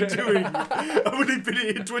 What are you doing? I've only been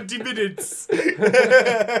here 20 minutes.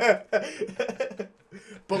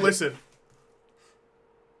 But listen,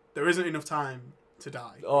 there isn't enough time to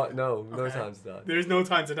die. Oh, no time to die. There is no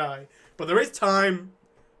time to die. But there is time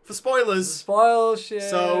for spoilers. Spoil shit.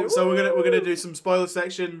 So we're gonna do some spoiler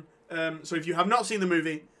section. So if you have not seen the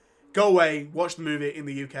movie, go away, watch the movie in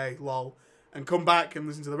the UK, lol, and come back and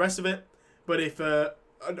listen to the rest of it. But if if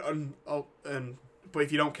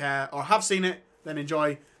you don't care or have seen it, then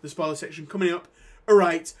enjoy the spoiler section coming up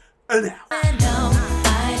right now.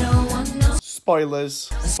 I don't want no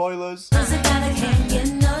spoilers.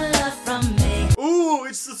 Ooh,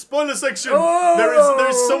 it's the spoiler section. Oh!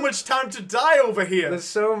 There's so much time to die over here. There's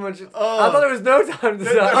so much. Oh. I thought there was no time to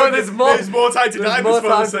die. There's more. There's more time to die in the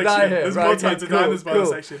spoiler section. There's more time to die in the spoiler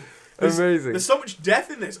section. Amazing. There's so much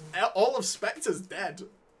death in this. All of Spectre's dead.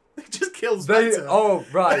 They just kill Spectre. Oh,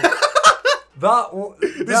 right.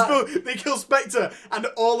 They kill Spectre and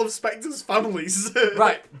all of Spectre's families.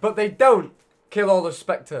 Right, but they don't kill all of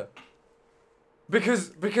Spectre.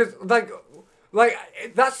 Because like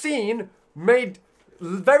that scene made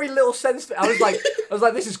very little sense to me. I was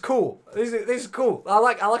like, this is cool. This is cool. I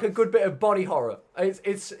like a good bit of body horror.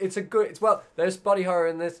 It's a good. There's body horror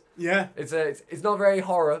in this. Yeah. It's not very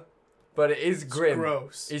horror, but it is grim. It's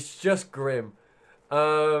gross. It's just grim.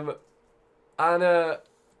 Yeah.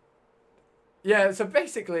 So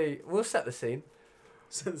basically, we'll set the scene.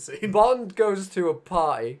 Bond goes to a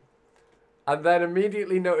party. And then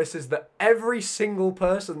immediately notices that every single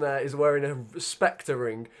person there is wearing a Spectre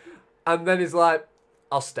ring. And then is like,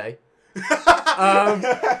 I'll stay.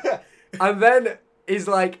 And then is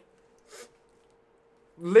like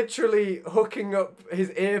literally hooking up his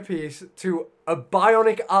earpiece to a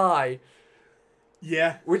bionic eye.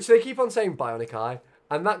 Yeah. Which they keep on saying bionic eye.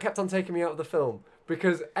 And that kept on taking me out of the film.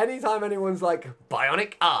 Because anytime anyone's like,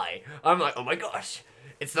 bionic eye, I'm like, oh my gosh.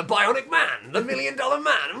 It's the Bionic Man, the $1 Million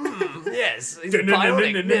Man. Yes, he's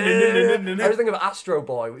bionic. I was thinking of Astro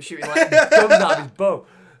Boy shooting like guns out of his bow,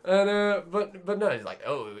 and but no, he's like,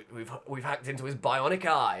 oh, we've hacked into his bionic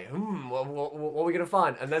eye. What are we gonna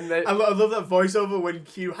find? And then I love that voiceover when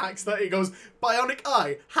Q hacks that. He goes, "Bionic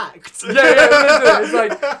eye hacked." Yeah, it's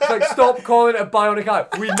like stop calling it a bionic eye.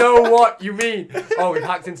 We know what you mean. Oh, we've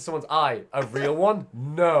hacked into someone's eye. A real one?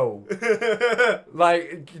 No.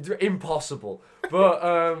 Like impossible. But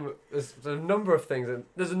there's a number of things in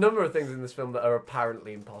this film that are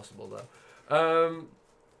apparently impossible though.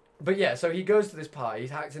 But yeah, so he goes to this party.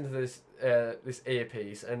 He's hacked into this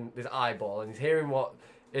earpiece and this eyeball, and he's hearing what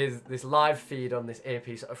is this live feed on this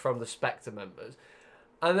earpiece from the Spectre members.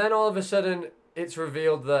 And then all of a sudden, it's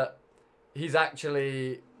revealed that he's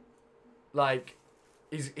actually like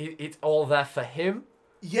it's all there for him.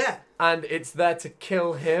 Yeah. And it's there to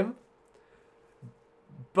kill him.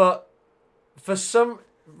 But for some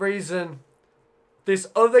reason, this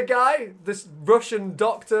other guy, this Russian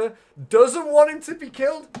doctor, doesn't want him to be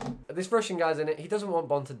killed. This Russian guy's in it. He doesn't want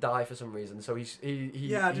Bond to die for some reason. So I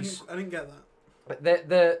didn't get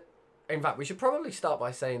that. In fact, we should probably start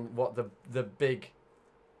by saying what the big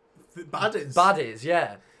bad is. Bad is,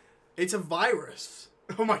 yeah. It's a virus.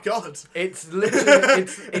 Oh my god. It's literally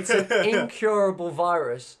it's an incurable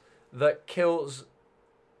virus that kills.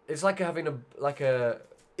 It's like having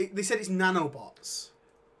they said it's nanobots.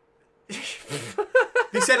 They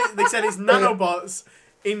said it's nanobots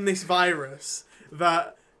in this virus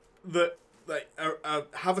that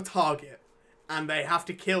have a target, and they have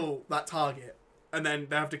to kill that target, and then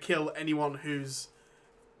they have to kill anyone who's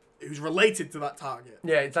related to that target.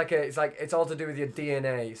 Yeah, it's all to do with your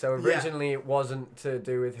DNA. So originally it wasn't to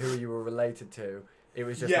do with who you were related to. It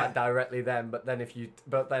was just like directly them. But then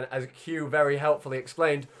as Q very helpfully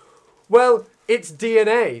explained, well, it's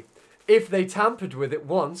DNA. If they tampered with it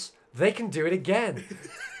once, they can do it again.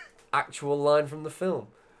 Actual line from the film.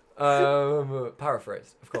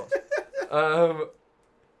 Paraphrase, of course.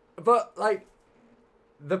 But like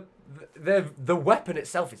the weapon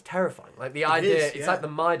itself is terrifying. Like the idea, it's like the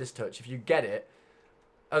Midas touch. If you get it,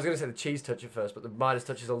 I was going to say the cheese touch at first, but the Midas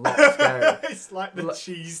touch is a lot scarier. It's like the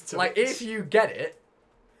cheese touch. Like if you get it,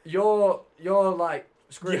 you're like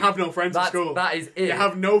screwed. You have no friends at school. That is it. You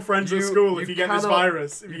have no friends at school if you get this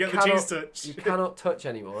virus. If you get the cheese touch. You cannot touch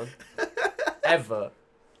anyone ever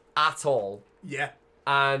at all. Yeah.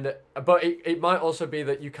 But it might also be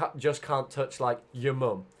that you just can't touch like your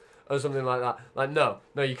mum or something like that. Like no,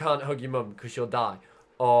 you can't hug your mum because she'll die,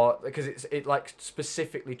 or because it like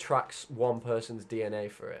specifically tracks one person's DNA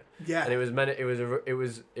for it. Yeah. And it was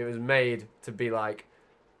made to be like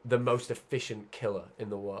the most efficient killer in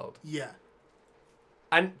the world. Yeah.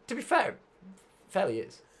 And to be fair, fairly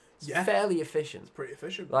is. It's fairly efficient. It's pretty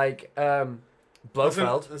efficient. Like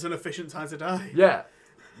Blofeld. That's an efficient time to die. Yeah.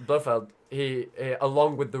 Blofeld, he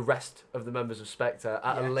along with the rest of the members of Spectre,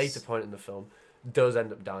 at a later point in the film, does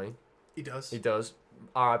end up dying. He does.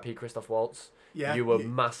 R.I.P. Christoph Waltz. Yeah. You were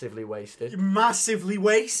massively wasted. Massively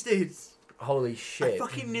wasted. Holy shit. I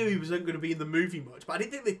fucking knew he wasn't going to be in the movie much, but I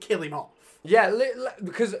didn't think they'd kill him off. Yeah,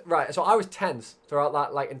 because, right, so I was tense throughout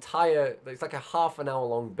that, like, entire, it's like a half an hour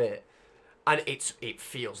long bit, and it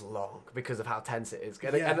feels long because of how tense it is.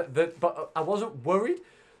 But I wasn't worried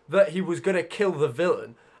that he was going to kill the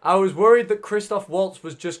villain. I was worried that Christoph Waltz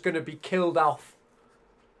was just going to be killed off.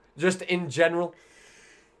 Just in general.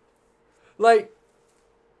 Like,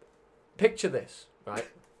 picture this, right?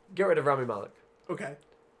 Get rid of Rami Malek. Okay.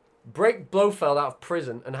 Break Blofeld out of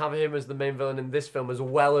prison and have him as the main villain in this film as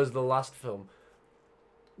well as the last film.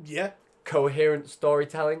 Yeah. Coherent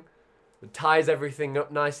storytelling. It ties everything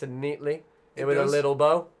up nice and neatly. With a little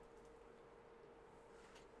bow.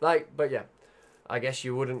 But yeah. I guess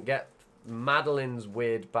you wouldn't get Madeline's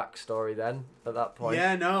weird backstory then at that point.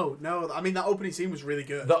 Yeah, no. I mean, that opening scene was really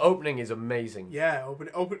good. The opening is amazing. Yeah,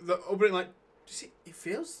 the opening, like, it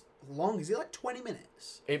feels long. Is it like 20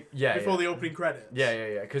 minutes? Before the opening credits?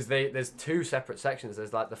 Yeah. Because there's two separate sections.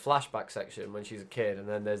 There's like the flashback section when she's a kid, and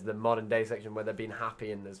then there's the modern day section where they're being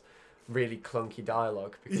happy and there's really clunky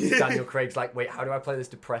dialogue because Daniel Craig's like, wait, how do I play this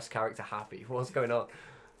depressed character happy? What's going on?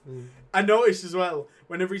 I noticed as well,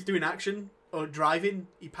 whenever he's doing action or driving,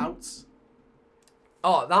 he pouts.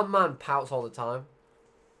 Oh, that man pouts all the time.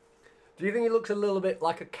 Do you think he looks a little bit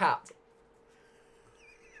like a cat?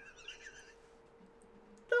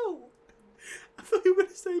 No. I thought you were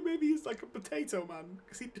going to say maybe he's like a potato man.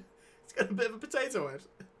 Because he's got a bit of a potato head.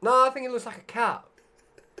 No, I think he looks like a cat.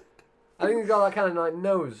 I think he's got that kind of like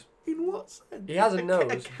nose. In what sense? He has a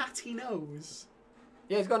nose. A catty nose.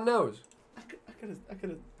 Yeah, he's got a nose.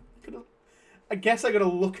 I guess I gotta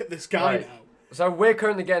look at this guy Right. now. So we're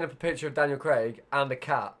currently getting up a picture of Daniel Craig and a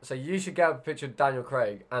cat. So you should get up a picture of Daniel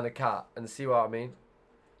Craig and a cat and see what I mean.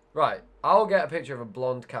 Right, I'll get a picture of a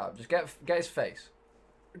blonde cat. Just get his face.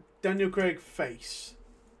 Daniel Craig face.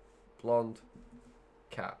 Blonde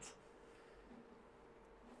cat.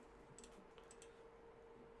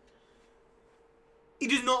 He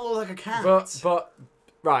does not look like a cat. But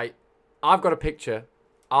right, I've got a picture.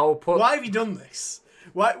 I'll put. Why have you done this?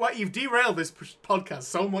 Why you've derailed this podcast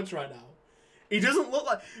so much right now? He doesn't look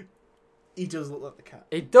like. He does look like the cat.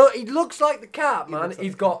 He looks like the cat, man.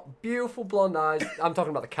 He's got beautiful blonde eyes. I'm talking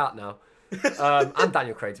about the cat now. And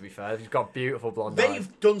Daniel Craig, to be fair, he's got beautiful blonde eyes.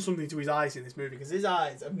 They've done something to his eyes in this movie because his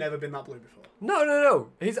eyes have never been that blue before. No.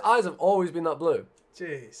 His eyes have always been that blue.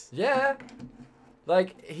 Jeez. Yeah.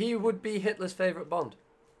 Like, he would be Hitler's favourite Bond.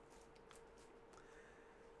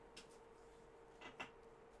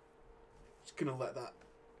 Just gonna let that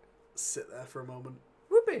sit there for a moment.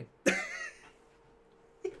 Would be.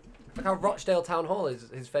 Like how Rochdale Town Hall is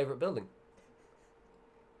his favourite building.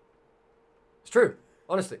 It's true,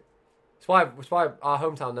 honestly. It's why our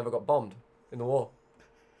hometown never got bombed in the war.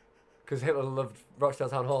 Because Hitler loved Rochdale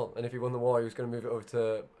Town Hall, and if he won the war, he was going to move it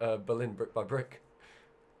over to Berlin brick by brick.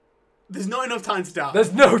 There's not enough time to die.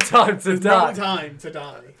 There's no time to die. No time to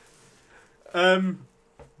die. Are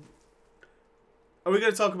we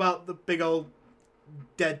going to talk about the big old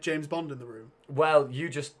dead James Bond in the room? Well, you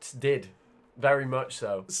just did. Very much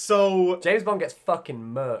so. So James Bond gets fucking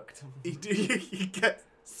murked. He gets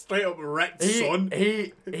straight up wrecked, He son.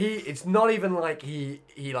 it's not even like he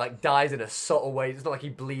like dies in a subtle way. It's not like he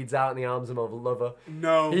bleeds out in the arms of a lover.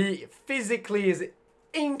 No. He physically is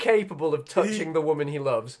incapable of touching the woman he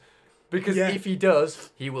loves. Because if he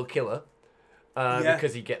does, he will kill her.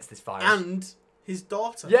 Because he gets this virus. And his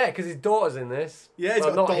daughter. Yeah, because his daughter's in this. Yeah, he's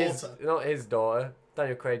got a daughter. Not his daughter.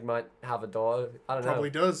 Daniel Craig might have a daughter. I don't know. Probably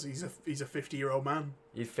does. He's a 50-year-old man.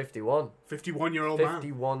 He's 51. 51-year-old man.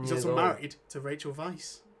 51 He's years also old. married to Rachel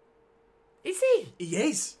Weisz. Is he? He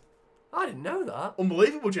is. I didn't know that.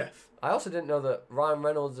 Unbelievable, Jeff. I also didn't know that Ryan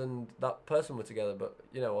Reynolds and that person were together, but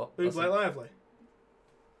you know what? Who's Blake Lively?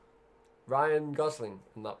 Ryan Gosling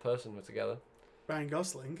and that person were together. Ryan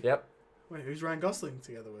Gosling? Yep. Wait, who's Ryan Gosling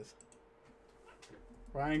together with?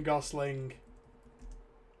 Ryan Gosling.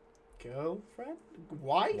 Girlfriend?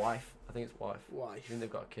 Wife? Wife. I think it's wife. I Wife. think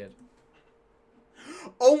they've got a kid.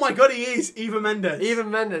 Oh my god, he is! Eva Mendes. Eva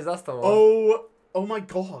Mendes, that's the one. Oh my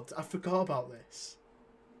god, I forgot about this.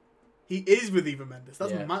 He is with Eva Mendes.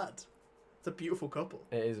 That's mad. It's a beautiful couple.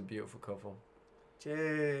 It is a beautiful couple.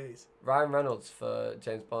 Jeez. Ryan Reynolds for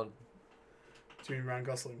James Bond. Do you mean Ryan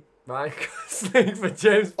Gosling? Ryan Gosling for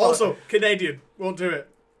James Bond. Also, Canadian. Won't do it.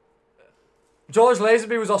 George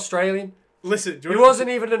Lazenby was Australian. Listen, He wasn't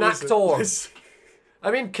even an actor. Listen. I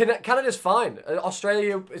mean, Canada's fine.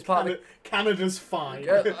 Australia is part of the... Canada's fine.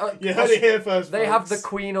 You you heard it here first. They have the folks.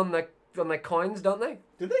 Queen on their coins, don't they?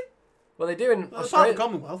 Do they? Well, they do in Well, it's part Australia. of the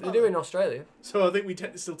Commonwealth. They do in Australia. So I think we do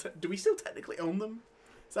we still technically own them?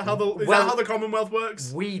 Is that how the Commonwealth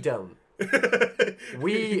works? We don't.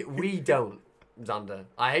 we don't, Xander.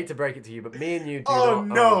 I hate to break it to you, but me and you do Oh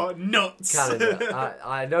not no, own nuts! Canada.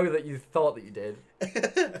 I know that you thought that you did,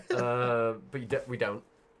 but we don't.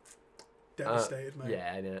 Devastated, mate.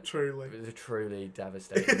 Yeah, I know. Truly. It was a truly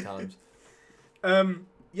devastating times.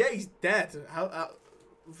 Yeah, he's dead. How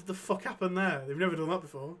what the fuck happened there? They've never done that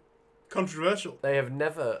before. Controversial. They have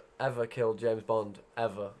never ever killed James Bond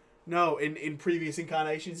ever. No, in previous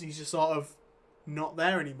incarnations, he's just sort of not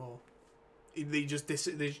there anymore. They just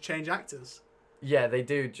change actors. Yeah, they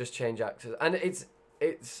do just change actors, and it's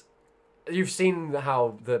you've seen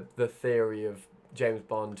how the theory of James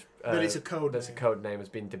Bond that it's a code that's name. a code name has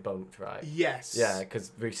been debunked, right? Yes. Yeah,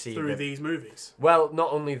 because we see through these movies. Well,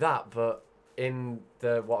 not only that, but in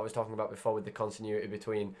what I was talking about before with the continuity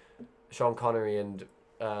between Sean Connery and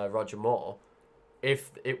Roger Moore,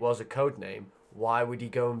 if it was a code name, why would he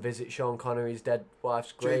go and visit Sean Connery's dead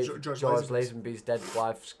wife's grave? George Lazenby's dead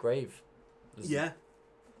wife's grave. Yeah.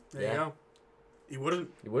 There you go. He wouldn't.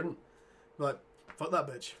 He wouldn't. Like, fuck that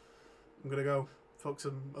bitch. I'm gonna go fuck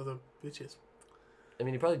some other bitches. I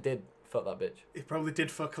mean, he probably did fuck that bitch. He probably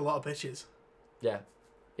did fuck a lot of bitches. Yeah,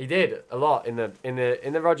 he did a lot in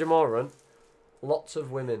the Roger Moore run. Lots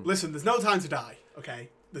of women. Listen, there's no time to die. Okay,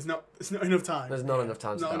 there's not enough time. There's not enough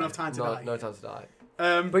time to die. Not enough time to die. No time to die.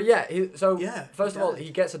 But yeah, first of all, died. he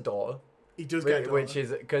gets a daughter. He does get a daughter. Which is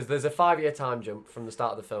because there's a 5-year time jump from the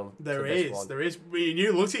start of the film. There is. Me and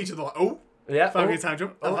you looked at each other like, oh, yeah, 5-year time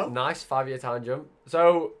jump. Hello. Oh, nice 5-year time jump.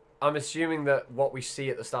 So I'm assuming that what we see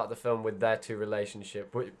at the start of the film with their two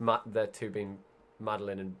relationship, their two being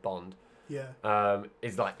Madeline and Bond,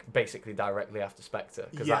 is like basically directly after Spectre,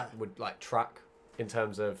 because that would like track in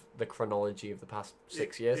terms of the chronology of the past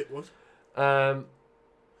 6 years. It would.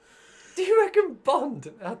 Do you reckon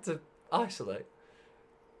Bond had to isolate?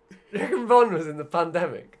 Do you reckon Bond was in the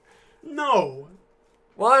pandemic? No.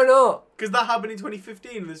 Why not? Because that happened in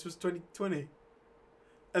 2015 and this was 2020.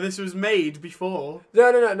 And this was made before.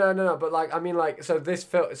 No. But like, I mean, like, so this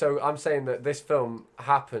film. So I'm saying that this film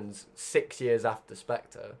happens 6 years after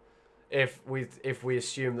Spectre. If we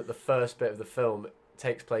assume that the first bit of the film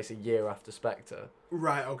takes place a year after Spectre.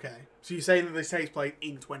 Right. Okay. So you're saying that this takes place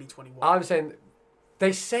in 2021. I'm saying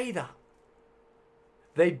they say that.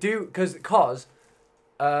 They do because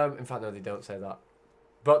in fact no, they don't say that.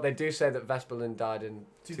 But they do say that Vesper Lynd died in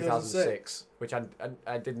 2006, which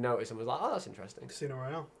I did notice and was like, oh, that's interesting. Casino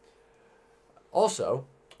Royale. Also,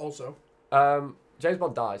 James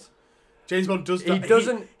Bond dies. James Bond does die. He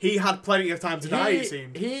doesn't. He had plenty of time to die, it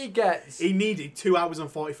seemed. He needed 2 hours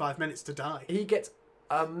and 45 minutes to die. He gets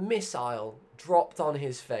a missile dropped on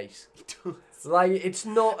his face. He does. Like, it's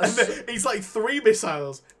not he's like 3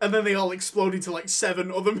 missiles, and then they all explode into like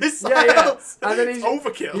 7 other missiles. Yeah. And then it's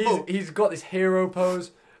overkill. He's got this hero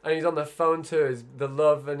pose, and he's on the phone to the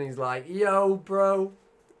love, and he's like, yo, bro,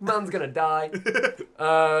 man's gonna die.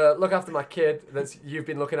 Look after my kid that you've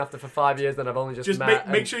been looking after for 5 years, then I've only just met.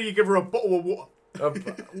 Make sure you give her a bottle of water.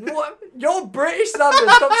 What? You're British,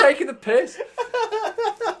 Sanders. Stop taking the piss.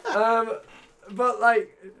 But,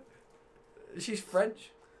 like, she's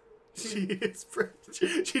French. She is French.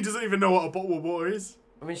 She doesn't even know what a bottle of water is.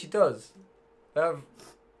 I mean, she does. They have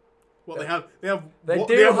water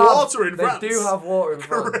in France. They do have water in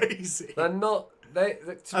France. Crazy. They're not.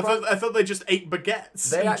 I thought they just ate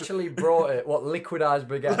baguettes. They actually brought it. What, liquidized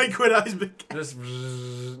baguettes? Liquidized baguettes. Just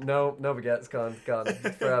no baguettes. Gone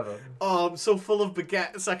forever. Oh, I'm so full of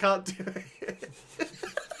baguettes. I can't do it.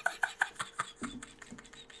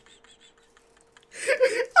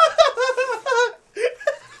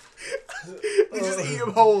 They just eat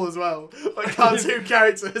them whole as well, like cartoon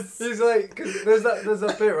characters. He's like, cause there's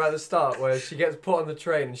a bit right at the start where she gets put on the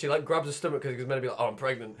train and she like grabs her stomach because it's meant to be like, oh, I'm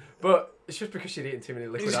pregnant, but it's just because she'd eaten too many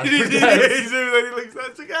liquidized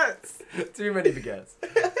baguettes. Too many baguettes.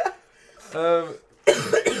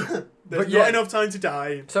 There's not enough time to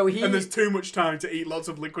die, and there's too much time to eat lots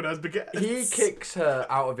of liquidized baguettes. He kicks her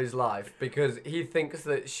out of his life because he thinks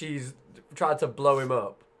that she's tried to blow him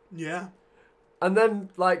up. Yeah. And then,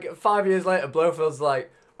 like, 5 years later, Blofeld's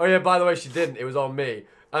like, oh yeah, by the way, she didn't. It was on me.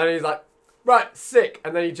 And he's like, right, sick.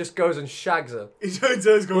 And then he just goes and shags her. He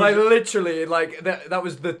does go. Like, literally, like, that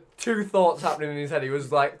was the two thoughts happening in his head. He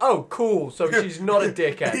was like, oh, cool, so she's not a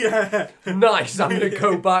dickhead. Yeah. Nice, I'm going to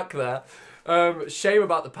go back there. Shame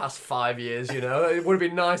about the past 5 years, you know. It would have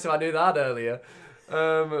been nice if I knew that earlier.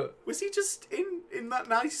 Was he just in that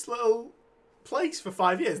nice little place for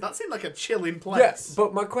 5 years? That seemed like a chilling place. Yeah,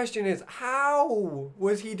 but my question is, how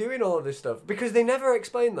was he doing all of this stuff? Because they never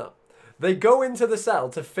explain that. They go into the cell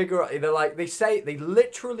to figure out. They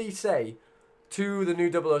literally say to the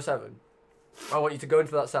new 007, I want you to go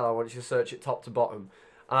into that cell. I want you to search it top to bottom,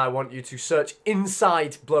 and I want you to search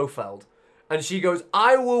inside Blofeld. And she goes,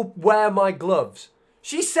 I will wear my gloves.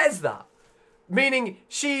 She says that. Meaning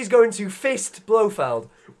she's going to fist Blofeld.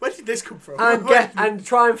 Where did this come from? And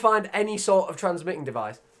try and find any sort of transmitting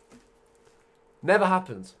device. Never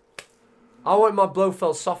happens. I want my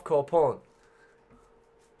Blofeld softcore porn.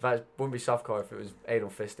 In fact, it wouldn't be softcore if it was anal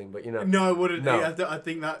fisting, but you know. No, it wouldn't. No. I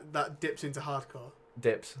think that dips into hardcore.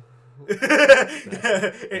 Dips.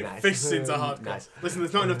 It fists into hardcore. Nice. Listen,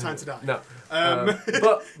 there's not enough time to die. No.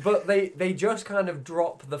 But they just kind of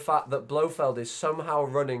drop the fact that Blofeld is somehow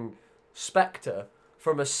running Spectre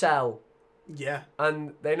from a cell, Yeah.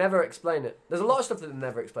 and they never explain it. There's a lot of stuff that they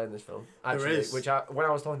never explain in this film, actually. There is. Which when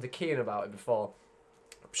I was talking to Kian about it before,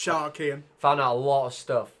 Shout out Kian. found out a lot of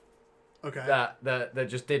stuff Okay. that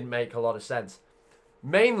just didn't make a lot of sense.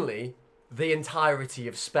 Mainly the entirety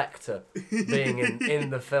of Spectre being in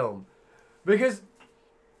the film, because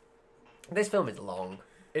this film is long.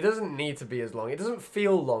 It doesn't need to be as long. It doesn't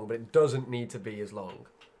feel long, but it doesn't need to be as long.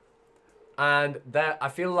 And I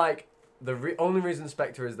feel like the only reason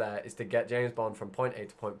Spectre is there is to get James Bond from point A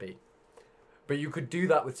to point B. But you could do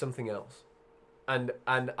that with something else. And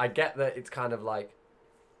I get that it's kind of like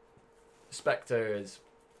Spectre is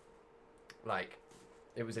like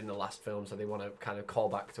it was in the last film, so they want to kind of call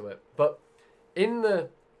back to it. But in the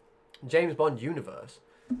James Bond universe,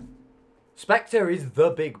 Spectre is the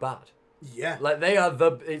big bad. Yeah. Like they are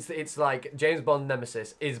it's like James Bond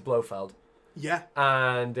nemesis is Blofeld. Yeah.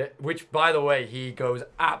 And which, by the way, he goes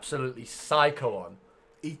absolutely psycho on.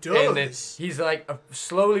 He does. He's like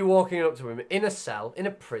slowly walking up to him in a cell, in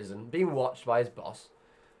a prison, being watched by his boss.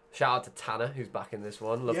 Shout out to Tanner, who's back in this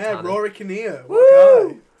one. Love Tanner. Rory Kinnear.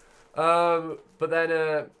 What guy. But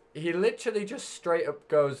then he literally just straight up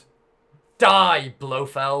goes, "Die,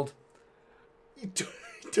 Blofeld." He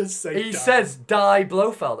does say He die. says, "Die,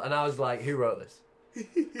 Blofeld." And I was like, who wrote this?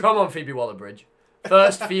 Come on, Phoebe Waller-Bridge.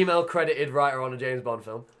 First female credited writer on a James Bond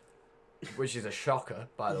film. Which is a shocker,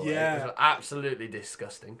 by the way. Yeah. It's absolutely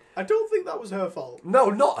disgusting. I don't think that was her fault.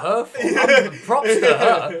 No, not her fault. Props to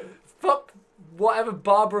her. Fuck whatever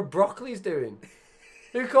Barbara Broccoli's doing.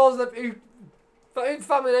 Who calls them... Whose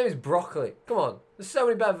family name is Broccoli? Come on. There's so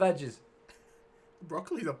many better veggies.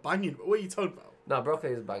 Broccoli's a banging... What are you talking about? No,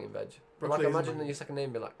 broccoli is a banging veg. Broccoli Like, is a imagine banging- your second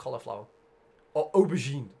name be like cauliflower. Or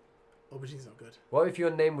aubergine. Aubergine's not good. What if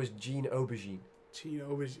your name was Jean Aubergine? Jean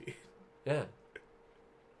Aubergine. Yeah.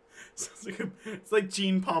 Sounds like it's like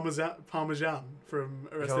Jean Parmesan from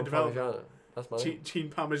Arrested Jean Development. Parmigiano. That's my name. Jean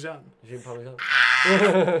Parmesan. Jean Parmigiano.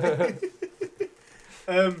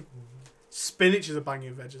 Spinach is a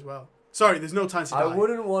banging veg as well. Sorry, there's no time to die. I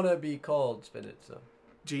wouldn't want to be called spinach, though.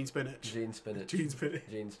 Gene Spinach. Gene Spinach. Gene Spinach.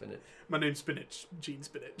 Gene Spinach. My name's Spinach. Gene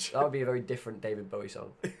Spinach. That would be a very different David Bowie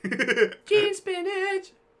song. Gene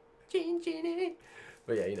Spinach. Gene.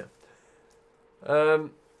 But yeah, you know.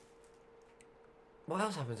 What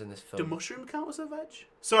else happens in this Do film? mushroom count as a veg?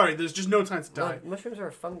 Sorry, there's just no time to die. No, mushrooms are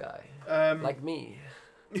a fungi. Like me.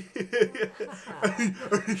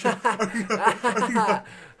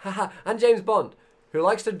 And James Bond, who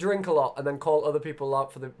likes to drink a lot and then call other people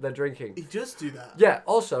out for their drinking. He does do that. Yeah,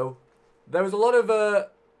 also, there was a lot of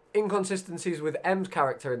inconsistencies with M's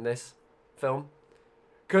character in this film.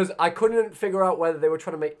 Because I couldn't figure out whether they were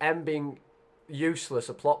trying to make M being useless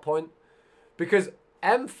a plot point. Because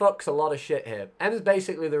M fucks a lot of shit here. M's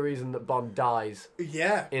basically the reason that Bond dies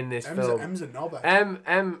Yeah. in this film. M's a knobber.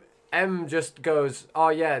 M just goes, oh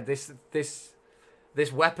yeah, this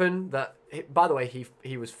weapon that, by the way,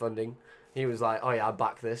 he was funding. He was like, oh yeah, I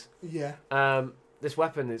back this. Yeah. This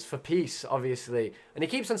weapon is for peace, obviously. And he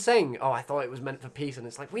keeps on saying, oh, I thought it was meant for peace. And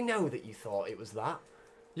it's like, we know that you thought it was that.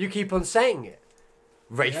 You keep on saying it.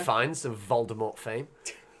 Ralph Yeah. Fiennes of Voldemort fame.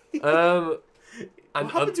 And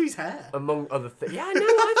What happened to his hair? among other things. Yeah, I know,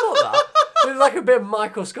 I thought that. It was like a bit of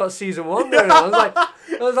Michael Scott season 1 going on. I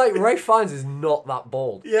was like, Ralph Fiennes is not that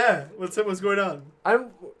bald. Yeah. What's going on?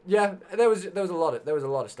 Yeah, there was a lot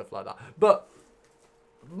of stuff like that. But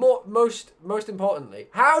most importantly,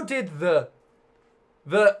 how did the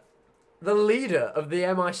leader of the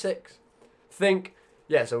MI6 think?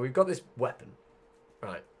 Yeah, so we've got this weapon,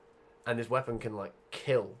 right, and this weapon can like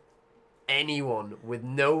kill anyone with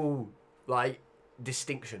no like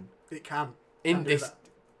distinction. It can. Indistinction.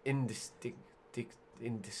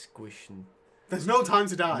 There's no time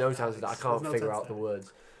to die. No time to die. I There's can't no figure time out to the die.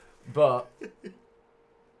 words. But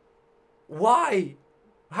why?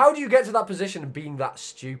 How do you get to that position of being that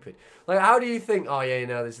stupid? Like, how do you think, oh yeah, you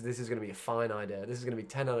know, this is going to be a fine idea. This is going to be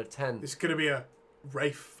 10 out of 10. It's gonna be a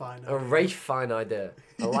Rafe fine. A Rafe fine idea.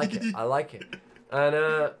 I like it. I like it.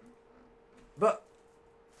 And, but,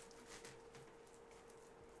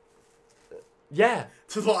 yeah.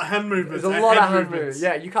 There's a lot of hand movements. There's a lot of hand movements.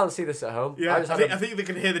 Yeah, you can't see this at home. Yeah, I think they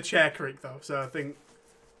can hear the chair creak though, so I think...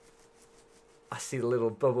 I see the little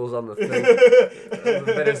bubbles on the thing.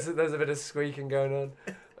 There's a bit of squeaking going on.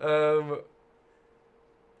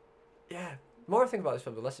 Yeah. The more I think about this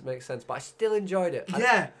film, the less it makes sense. But I still enjoyed it.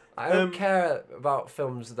 Yeah. I don't care about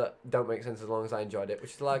films that don't make sense as long as I enjoyed it,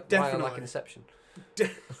 which is like why I like Inception.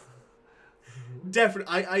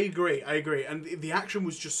 Definitely, I agree. And the action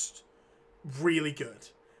was just really good.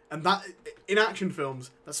 And that, in action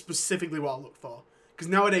films, that's specifically what I look for. Because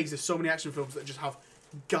nowadays there's so many action films that just have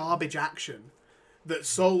garbage action that's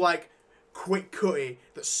so like quick cutty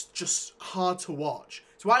that's just hard to watch.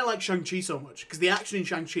 So why I like Shang-Chi so much, because the action in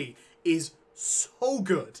Shang-Chi is so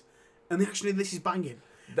good, and the action in this is banging.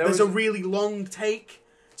 There's a really long take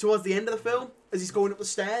towards the end of the film as he's going up the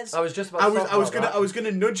stairs. I was just about to I was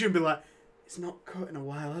gonna nudge you and be like, it's not cut in a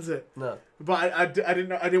while, has it? No. But I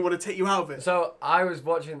didn't want to take you out of it. So I was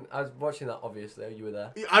watching that. Obviously, you were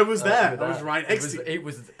there. I was there. I was right next to you. It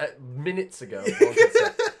was minutes ago.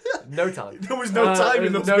 No time. There was no time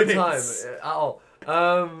in those minutes. No time at all.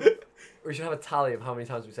 We should have a tally of how many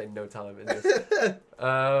times we say no time in this.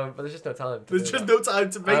 But there's just no time. There's just no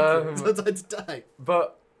time to make it. There's no time to die.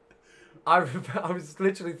 But I was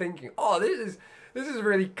literally thinking, oh, this is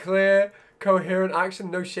really clear, coherent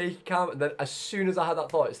action, no shaky cam. And then as soon as I had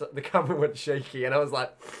that thought, it's like the camera went shaky, and I was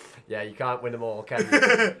like, yeah, you can't win them all, can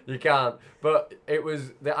you? You can't. But it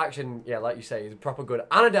was the action, yeah, like you say, is proper good.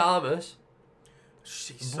 Ana de Armas.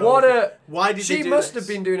 Why did she must have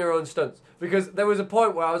been doing her own stunts, because there was a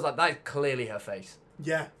point where I was like, that is clearly her face.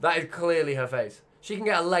 Yeah, that is clearly her face. She can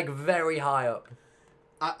get a leg very high up.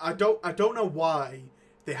 I don't know why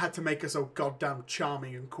they had to make her so goddamn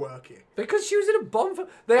charming and quirky. Because she was in a Bond film.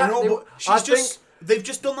 They've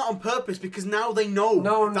just done that on purpose, because now they know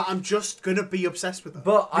that I'm just gonna be obsessed with her.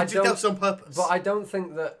 But they did that on purpose. But I don't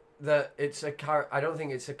think that it's a character. I don't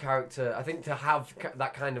think it's a character. I think to have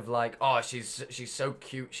that kind of like, oh, she's so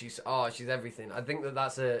cute. She's everything. I think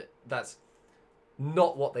that's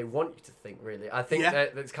not what they want you to think. Really, I think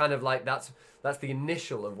that it's kind of like that's the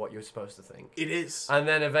initial of what you're supposed to think. It is. And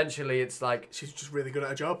then eventually it's like she's just really good at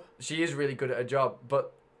her job. She is really good at her job,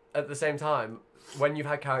 but at the same time, when you've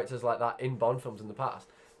had characters like that in Bond films in the past,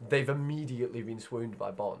 they've immediately been swooned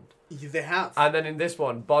by Bond. Yeah, they have. And then in this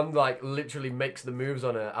one, Bond like literally makes the moves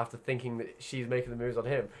on her after thinking that she's making the moves on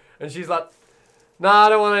him. And she's like, nah, I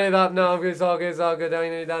don't want any of that. No, it's all good.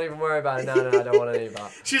 Don't even worry about it. No, I don't want any of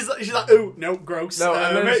that. She's like, ooh, no, gross. No,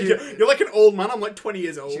 you're like an old man. I'm like 20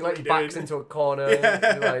 years old. She like backs into a corner. Yeah.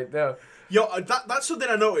 And like, no. Yo, that's something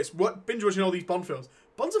I noticed. Binge watching all these Bond films.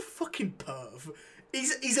 Bond's a fucking perv.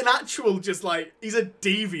 He's an actual he's a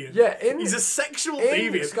deviant. Yeah, he's a sexual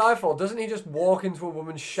deviant. In Skyfall, doesn't he just walk into a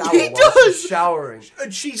woman's shower she's showering?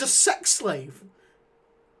 And she's a sex slave.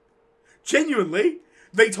 Genuinely.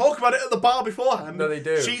 They talk about it at the bar beforehand. No, they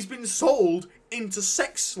do. She's been sold into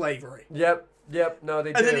sex slavery. Yep, no,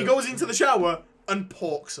 they do. And then he goes into the shower and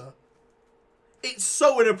porks her. It's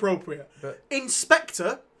so inappropriate. But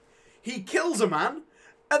Inspector, he kills a man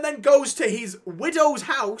and then goes to his widow's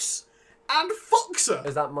house and fucks her.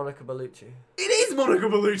 Is that Monica Bellucci? It is Monica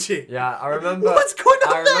Bellucci. Yeah, I remember. What's going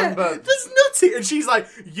on there? That's nutty. And she's like,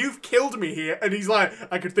 you've killed me here. And he's like,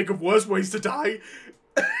 I could think of worse ways to die.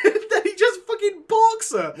 And then he just fucking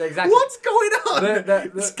porks her. Exactly. What's going on?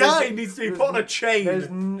 This guy needs to be put on a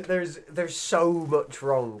chain. There's so much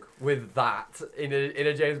wrong with that in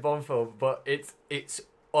a James Bond film, but it's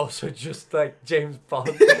also just like James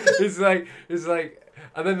Bond. it's like.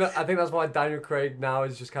 And then I think that's why Daniel Craig now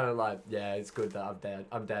is just kind of like, yeah, it's good that I'm dead.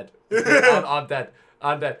 I'm dead.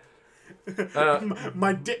 I'm dead.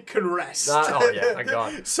 My dick can rest. Oh yeah, thank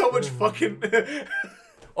God. So much fucking.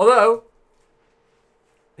 Although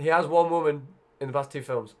he has one woman in the past two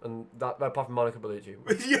films, and that apart from Monica Bellucci.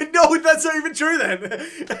 No, that's not even true then.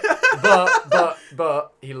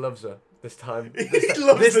 but he loves her this time.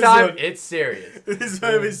 This time it's serious. This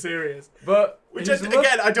time it's serious. But which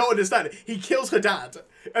again, I don't understand. He kills her dad,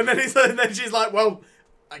 and then she's like, "Well,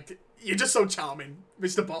 you're just so charming,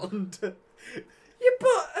 Mr. Bond." Yeah,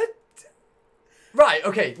 but right,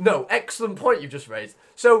 okay, no, excellent point you've just raised.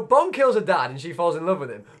 So Bond kills her dad, and she falls in love with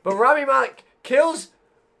him. But Rami Malek kills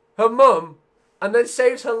her mum, and then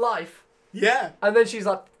saves her life. Yeah. And then she's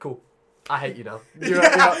like, "Cool, I hate you now. You're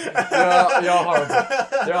horrible.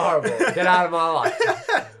 You're horrible. Get out of my life."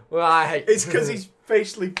 Well, I hate you. It's because he's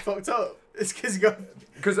facially fucked up. It's because he got...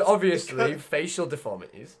 Because obviously, facial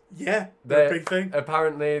deformities. Yeah, they're a big thing.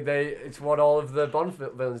 Apparently, it's what all of the Bond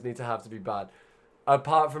villains need to be bad.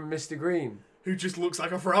 Apart from Mr. Green. Who just looks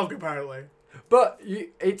like a frog, apparently. But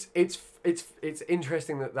it's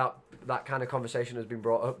interesting that kind of conversation has been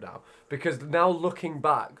brought up now. Because now looking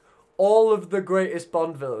back, all of the greatest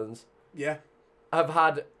Bond villains... Yeah. Have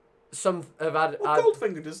had...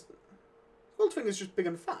 Goldfinger does... Goldfinger's just big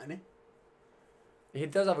and fat, isn't he? He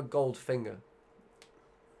does have a gold finger.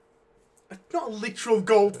 Not a literal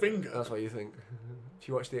gold finger. That's what you think. If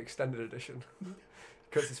you watch the extended edition, he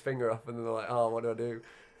cuts his finger off and then they're like, oh, what do?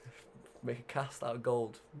 Make a cast out of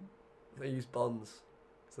gold. They use bonds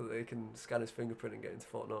so that they can scan his fingerprint and get into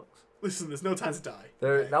Fort Knox. Listen, there's no time to die.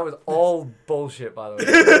 That was all bullshit, by the way.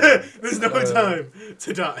 There's no time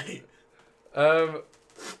to die.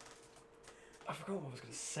 I forgot what I was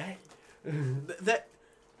going to say.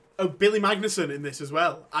 Billy Magnuson in this as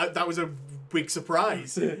well. That was a big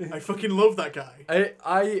surprise. I fucking love that guy.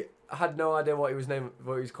 I had no idea what he was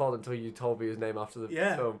called until you told me his name after the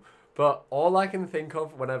film. But all I can think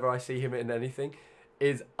of whenever I see him in anything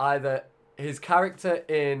is either his character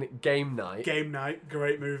in Game Night. Game Night,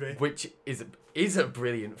 great movie. Which is a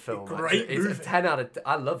brilliant film. Great movie. It's a 10 out of...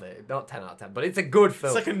 I love it. Not 10 out of 10, but it's a good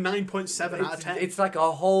film. It's like a 9.7 out of 10. It's like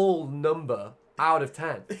a whole number out of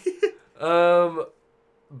 10.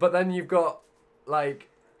 But then you've got, like,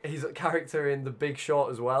 his character in The Big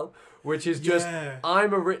Short as well, which is just,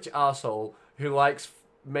 I'm a rich arsehole who likes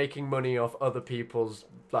making money off other people's,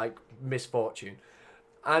 like, misfortune.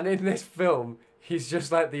 And in this film, he's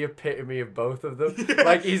just, like, the epitome of both of them.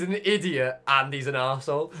 Like, he's an idiot and he's an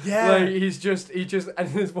arsehole. Yeah. Like,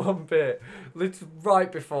 and there's one bit, it's right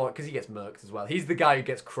before, because he gets murked as well. He's the guy who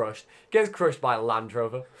gets crushed by a Land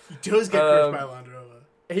Rover. He does get crushed by a Land Rover.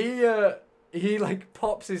 He like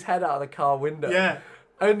pops his head out of the car window. Yeah.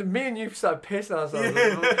 And me and you started pissing ourselves.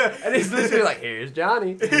 Yeah. And he's literally like, "Here's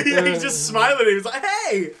Johnny." He's just smiling. He was like,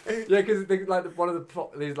 "Hey." Yeah, because one of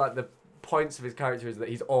the points of his character is that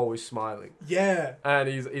he's always smiling. Yeah. And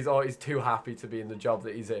he's always too happy to be in the job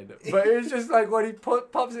that he's in. But it was just like when he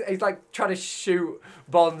pops it, he's like trying to shoot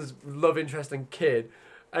Bond's love interest and kid,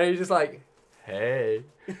 and he's just like, "Hey,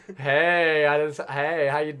 hey,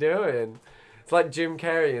 how you doing?" It's like Jim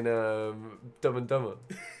Carrey in Dumb and Dumber.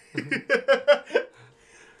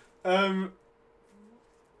 I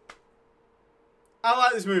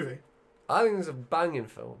like this movie. I think it's a banging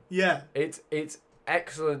film. Yeah. It's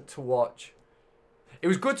excellent to watch. It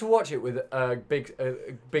was good to watch it with a big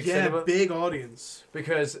cinema. Yeah, big audience.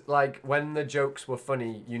 Because, like, when the jokes were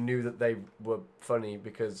funny, you knew that they were funny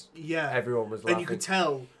because everyone was laughing. And you could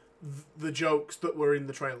tell the jokes that were in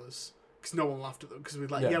the trailers. Because no one laughed at them. Because we're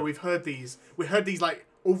like, we've heard these. We heard these, like,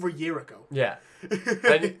 over a year ago. Yeah.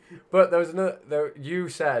 But there was another... you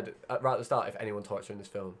said, right at the start, if anyone talks during this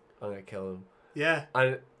film, I'm going to kill them. Yeah.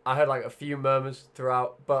 And I heard, like, a few murmurs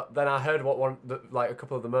throughout. But then I heard a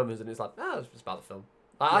couple of the murmurs, and it's like, it's about the film.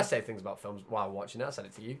 I say things about films while watching it. I said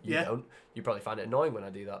it to you. You don't. You probably find it annoying when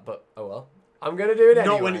I do that. But, oh well. I'm going to do it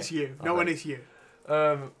anyway. Not when it's you. Not when it's you.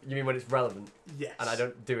 You mean when it's relevant? Yes. And I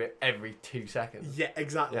don't do it every 2 seconds. Yeah,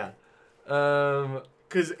 exactly. Yeah.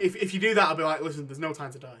 Because if you do that, I'll be like, listen, there's no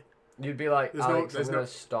time to die. You'd be like, Alex, I'm going to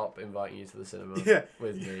stop inviting you to the cinema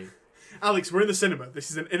with me. Alex, we're in the cinema.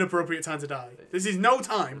 This is an inappropriate time to die. This is no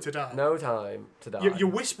time to die. No time to die. You're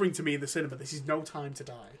whispering to me in the cinema, this is no time to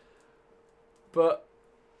die. But,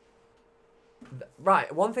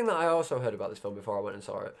 right, one thing that I also heard about this film before I went and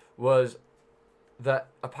saw it was that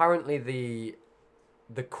apparently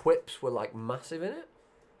the quips were, like, massive in it.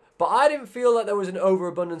 But I didn't feel like there was an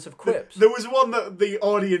overabundance of quips. There was one that the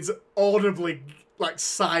audience audibly, like,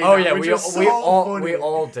 sighed at, which was so funny. We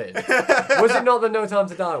all did. Was it not the No Time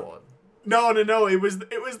to Die one? No. It was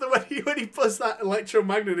the when he puts that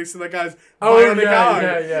electromagnet into the guy's bionic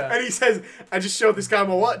eye. Yeah. And he says, "I just showed this guy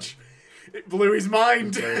my watch. It blew his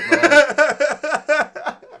mind."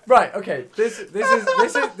 Right. Okay. This is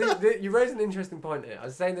you raised an interesting point here. I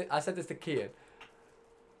said this to Kian.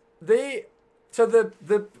 The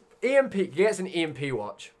EMP gets an EMP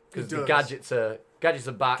watch because the gadgets are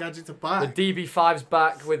back. Gadgets are back. The DB5's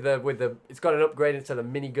back with the it's got an upgrade into the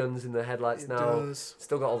miniguns in the headlights now. Does.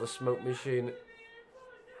 Still got all the smoke machine.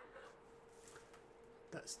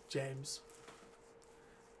 That's James.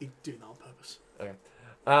 He's doing that on purpose. Okay.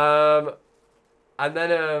 And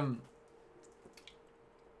then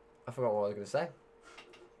I forgot what I was gonna say.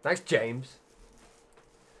 Thanks, James.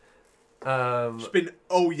 It's been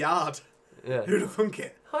yard. Yeah. Who'd have thunk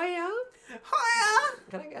it? Hiya. Hiya.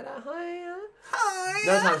 Can I get a hiya? Hiya.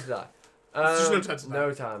 No time to die. There's just no time to die.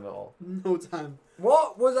 No time at all. No time.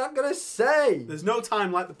 What was I gonna say? There's no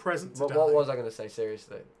time like the present to die. What was I gonna say?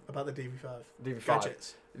 Seriously. About the DB5.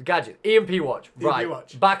 DB5. Gadgets. EMP watch. Right.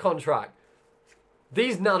 watch. Back on track.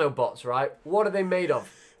 These nanobots, right? What are they made of?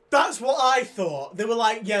 That's what I thought. They were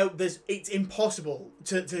like, it's impossible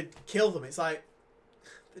to kill them. It's like,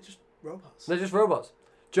 they're just robots. They're just robots.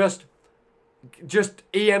 Just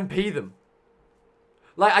EMP them.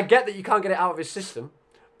 Like, I get that you can't get it out of his system,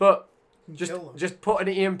 but just put an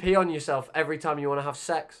EMP on yourself every time you want to have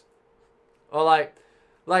sex. Or like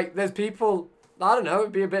there's people, I don't know,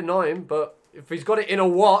 it'd be a bit annoying, but if he's got it in a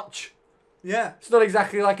watch, it's not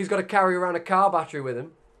exactly like he's got to carry around a car battery with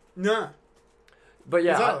him. No. But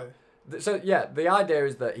yeah. Exactly. The idea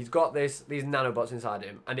is that he's got these nanobots inside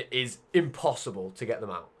him, and it is impossible to get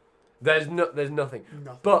them out. There's nothing. Nothing.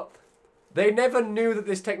 But they never knew that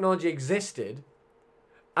this technology existed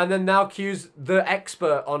and then now Q's the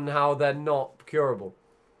expert on how they're not curable.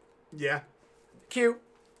 Yeah. Q,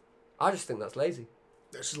 I just think that's lazy.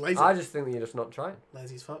 That's just lazy. I just think that you're just not trying.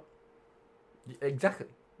 Lazy as fuck. Exactly.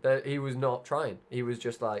 That he was not trying. He was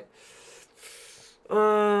just like,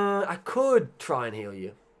 I could try and heal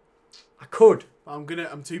you. I could.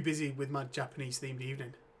 I'm too busy with my Japanese themed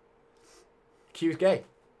evening. Q's gay.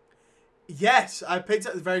 Yes, I picked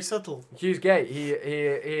up very subtle. Q's gay.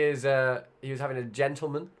 He was having a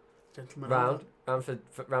gentleman round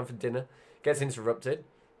for dinner. Gets interrupted,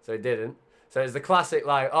 so he didn't. So it's the classic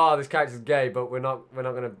like, oh, this character's gay, but we're not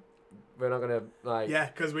gonna like. Yeah,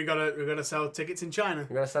 because we're gonna sell tickets in China.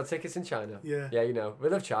 We're gonna sell tickets in China. Yeah. Yeah, you know, we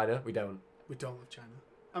love China. We don't. We don't love China.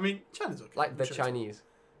 I mean, China's okay. Like the Chinese.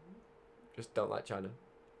 Just don't like China.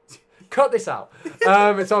 Cut this out.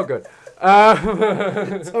 It's all good.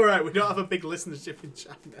 It's all right. We don't have a big listenership in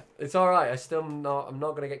China. It's all right. I'm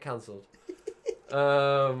not gonna get cancelled.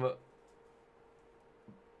 What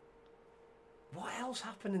else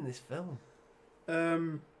happened in this film?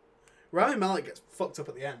 Rami Malek gets fucked up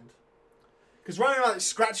at the end because Rami Malek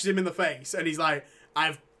scratches him in the face and he's like,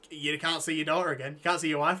 you can't see your daughter again. You can't see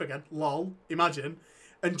your wife again. Lol. Imagine.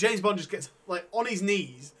 And James Bond just gets like on his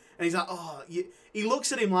knees and he's like, he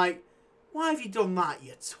looks at him like, why have you done that,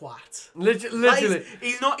 you twat? Literally.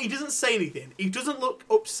 Like, he doesn't say anything. He doesn't look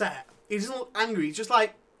upset. He doesn't look angry. He's just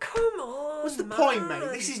like, come on, what's the point, mate?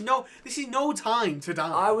 This is no time to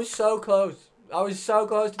die. I was so close. I was so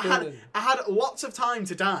close to doing it. I had lots of time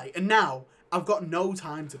to die, and now I've got no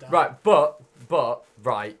time to die. Right, but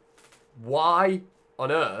right, why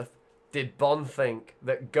on earth did Bond think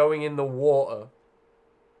that going in the water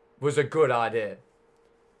was a good idea?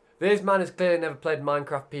 This man has clearly never played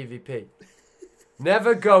Minecraft PvP.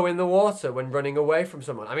 Never go in the water when running away from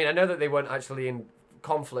someone. I mean, I know that they weren't actually in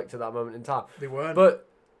conflict at that moment in time. They weren't. But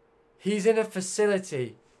he's in a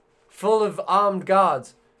facility full of armed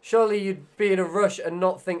guards. Surely you'd be in a rush and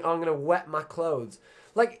not think, I'm going to wet my clothes.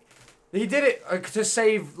 Like, he did it to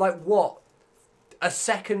save, like, what? A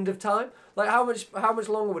second of time? Like, how much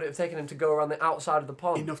longer would it have taken him to go around the outside of the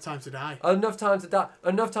pond? Enough time to die. Enough time to die.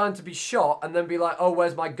 Enough time to be shot and then be like, oh,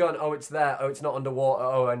 where's my gun? Oh, it's there. Oh, it's not underwater.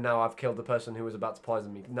 Oh, and now I've killed the person who was about to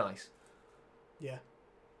poison me. Nice. Yeah.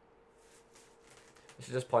 I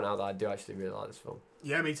should just point out that I do actually really like this film.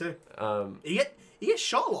 Yeah, me too. He gets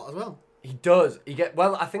shot a lot as well. He does.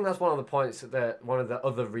 Well, I think that's one of the points one of the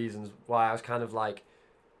other reasons why I was kind of like,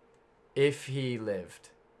 if he lived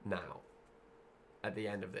now, at the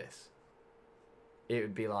end of this, it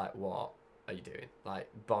would be like, what are you doing? Like,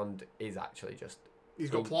 Bond is actually just...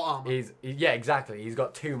 He's got plot armor. Yeah, exactly. He's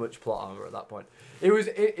got too much plot armor at that point. It was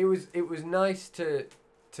nice to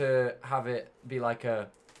have it be like a...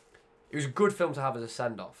 It was a good film to have as a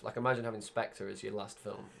send-off. Like, imagine having Spectre as your last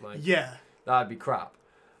film. Like, yeah. That'd be crap.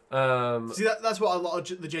 See, that's what a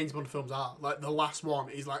lot of the James Bond films are. Like, the last one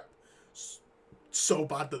is, like, so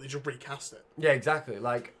bad that they just recast it. Yeah, exactly.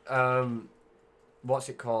 Like, what's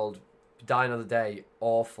it called? Die Another Day.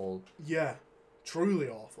 Awful. Yeah. Truly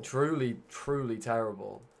awful. Truly, truly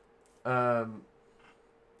terrible. Like,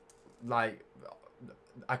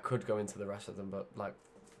 I could go into the rest of them, but, like,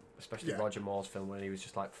 especially Roger Moore's film when he was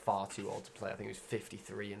just, like, far too old to play. I think he was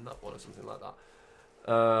 53 in that one or something like that.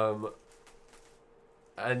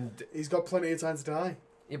 And he's got plenty of time to die.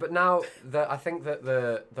 Yeah, but now I think that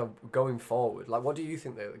the going forward, like, what do you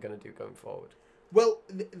think they're going to do going forward? Well,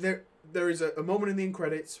 there is a moment in the end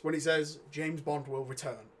credits when it says James Bond will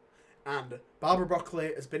return, and Barbara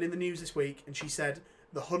Broccoli has been in the news this week, and she said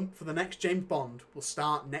the hunt for the next James Bond will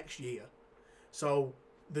start next year. So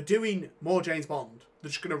they're doing more James Bond.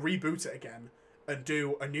 They're just going to reboot it again and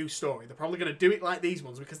do a new story. They're probably going to do it like these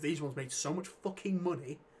ones because these ones made so much fucking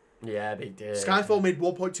money. Yeah, they did. Skyfall made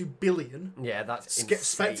 1.2 billion. Yeah, that's insane.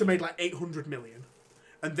 Spectre made like 800 million.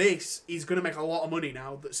 And this is going to make a lot of money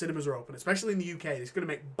now that cinemas are open, especially in the UK. It's going to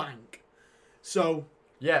make bank. So...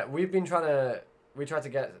 Yeah, we tried to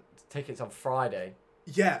get tickets on Friday.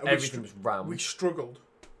 Yeah. Everything was rammed. We struggled.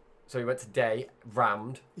 So we went today,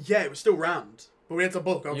 rammed. Yeah, it was still rammed. But we had to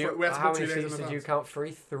book. We had to book 2 days in advance. Did you count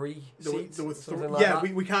free? 3 seats? There were three. Like yeah,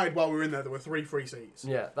 that? we counted while we were in there. There were 3 free seats.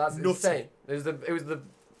 Yeah, that's insane. It was the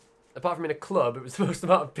apart from in a club, it was the most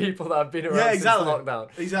amount of people that have been around since lockdown.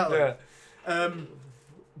 Exactly. Yeah.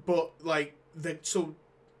 But like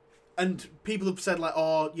and people have said like,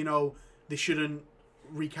 oh, you know, they shouldn't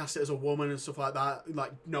recast it as a woman and stuff like that.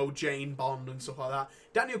 Like, no Jane Bond and stuff like that.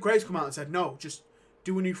 Daniel Craig's come out and said, no, just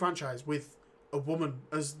do a new franchise with a woman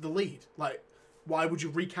as the lead. Like, why would you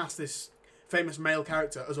recast this famous male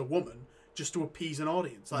character as a woman? just to appease an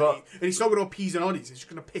audience. Like, But- and it's not going to appease an audience. It's just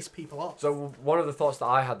going to piss people off. So one of the thoughts that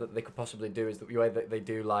I had that they could possibly do is the way that they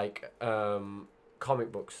do like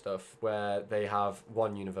comic book stuff, where they have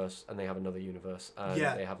one universe and they have another universe, and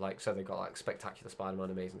Yeah. they have like, so they've got like Spectacular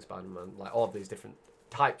Spider-Man, Amazing Spider-Man, like all of these different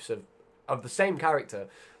types of the same character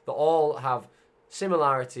that all have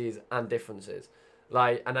similarities and differences.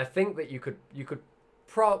 Like, and I think that you could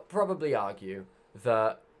probably argue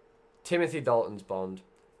that Timothy Dalton's Bond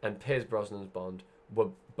and Pierce Brosnan's Bond were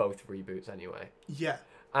both reboots anyway. Yeah.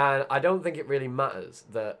 And I don't think it really matters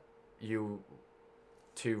that you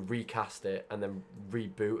to recast it and then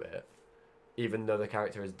reboot it, even though the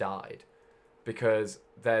character has died, because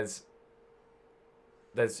there's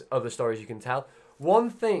other stories you can tell. One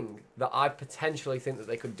thing that I potentially think that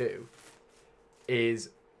they could do is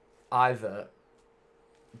either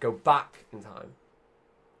go back in time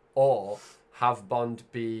or have Bond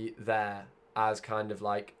be there as kind of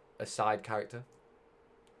like a side character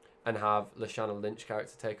and have Lashana Lynch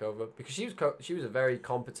character take over, because she was a very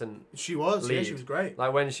competent She was. lead. Yeah, she was great.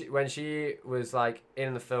 Like when she was like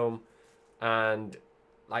in the film and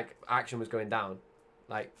like action was going down,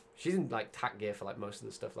 like she's in like tack gear for like most of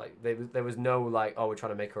the stuff. Like there was no like, oh, we're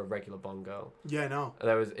trying to make her a regular Bond girl. Yeah, no.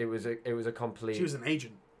 It was a complete. She was an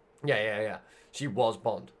agent. Yeah. She was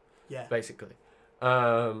Bond, Yeah. basically.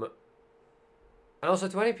 And also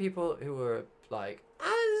to any people who were like,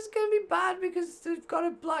 this is gonna be bad because they've got a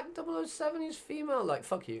black 007 who's female. Like,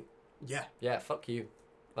 fuck you. Yeah. Yeah, fuck you.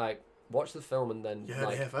 Like, watch the film and then You heard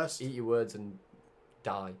it here first. eat your words and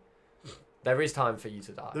die. There is time for you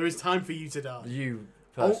to die. There is time for you to die. You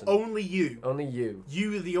person. Only you. Only you.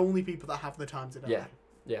 You are the only people that have the time to die.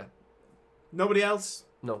 Yeah. Nobody else.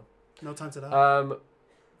 No. No time to die.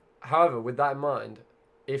 However, with that in mind,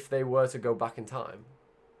 if they were to go back in time,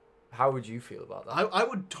 how would you feel about that? I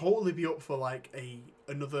would totally be up for like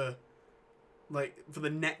another, like for the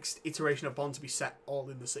next iteration of Bond to be set all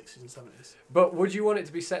in the 60s and 70s. But would you want it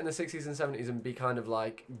to be set in the 60s and 70s and be kind of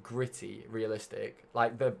like gritty, realistic,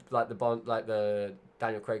 like the Bond, like the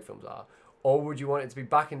Daniel Craig films are, or would you want it to be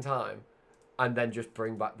back in time, and then just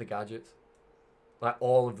bring back the gadgets, like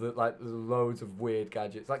all of the like loads of weird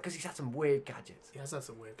gadgets, like because he's had some weird gadgets. He has had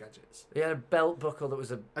some weird gadgets. He had a belt buckle that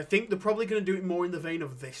was a. I think they're probably going to do it more in the vein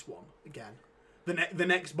of this one again. The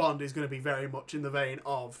next Bond is going to be very much in the vein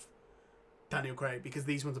of Daniel Craig, because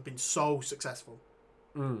these ones have been so successful.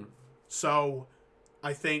 So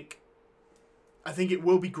I think it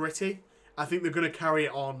will be gritty. I think they're going to carry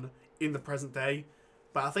it on in the present day,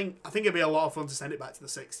 but I think it'd be a lot of fun to send it back to the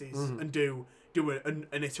 60s and do an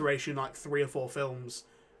iteration like 3 or 4 films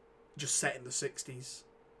just set in the 60s,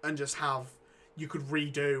 and just have, you could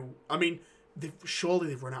redo. I mean, surely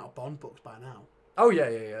they've run out of Bond books by now. Oh yeah.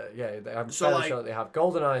 I'm So, fairly like- sure that they have.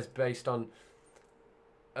 GoldenEye is based on,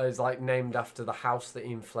 is like named after the house that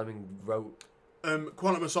Ian Fleming wrote.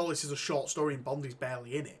 Quantum of Solace is a short story and Bond is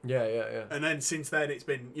barely in it. Yeah. And then since then it's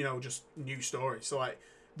been, just new stories. So like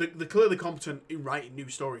they're clearly competent in writing new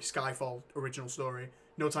stories. Skyfall, original story.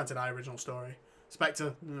 No Time to Die, original story.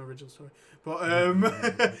 Spectre, no original story.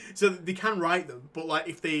 But so they can write them. But like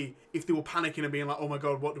if they were panicking and being like, oh my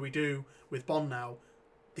god, what do we do with Bond now?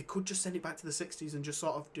 They could just send it back to the 60s and just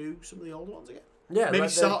sort of do some of the older ones again. Yeah. Maybe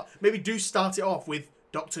start it off with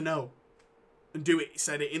Dr. No. And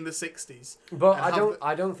set it in the 60s. But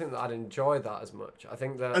I don't think that I'd enjoy that as much. I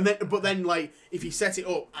think that. But then like if you set it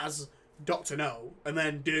up as Dr. No and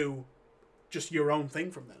then do just your own thing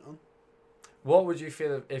from then on. What would you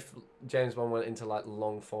feel if James Bond went into like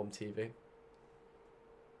long form TV?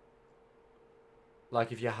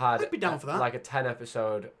 Like if you had, I'd be down for that. Like a 10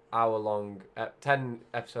 episodes hour long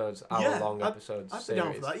episode I'd series. be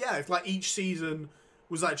down for that. Yeah, if like each season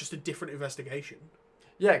was like just a different investigation.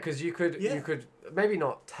 Yeah, because you could maybe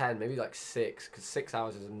not 10, maybe like 6, because 6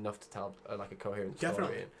 hours is enough to tell like a coherent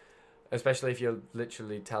Definitely. story. Especially if you're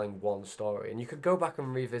literally telling one story, and you could go back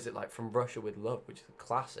and revisit like From Russia with Love, which is a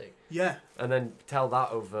classic. Yeah. And then tell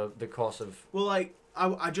that over the course of. Well, like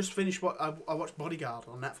I just finished I watched Bodyguard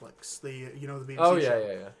on Netflix. The BBC Oh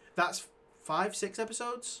show. yeah. That's 5-6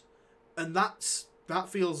 episodes, and that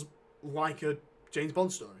feels like a James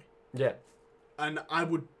Bond story. Yeah. And I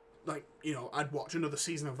would I'd watch another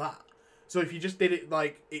season of that. So if you just did it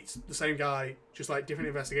like it's the same guy, just like different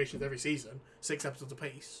investigations every season, 6 episodes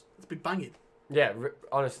apiece, it's big banging. Yeah,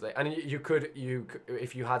 honestly, and you could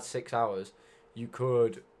if you had 6 hours, you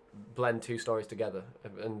could blend 2 stories together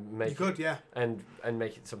and make and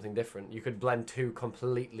make it something different. You could blend 2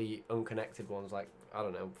 completely unconnected ones, like I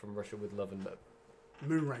don't know, From Russia with Love and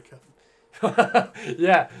Moonraker.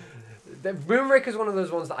 Yeah, Moonraker is one of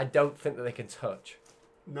those ones that I don't think that they can touch.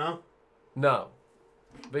 No.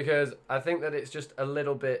 because I think that it's just a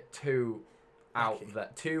little bit too out Wacky. there.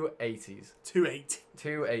 Too 80s. 280.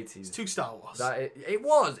 Too 80s. It's too Star Wars. That it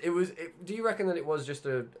was. Do you reckon that it was just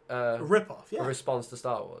a rip-off, yeah. a response to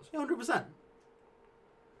Star Wars? Yeah, 100%.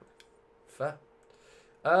 Fair.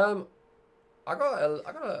 I got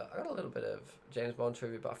a little bit of James Bond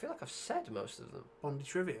trivia, but I feel like I've said most of them. Bondy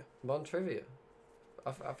trivia. Bond trivia.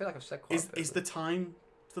 I feel like I've said quite a bit. Is the time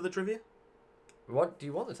for the trivia? What do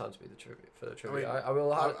you want the time to be the trivia for the trivia? I mean, I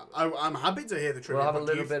will have. I'm happy to hear the trivia. We'll have a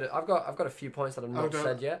little bit. I've got a few points that I've not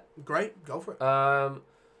said yet. Great, go for it.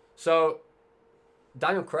 So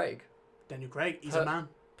Daniel Craig Daniel Craig, he's a man.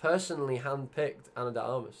 personally handpicked Ana de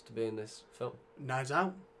Armas to be in this film. Knives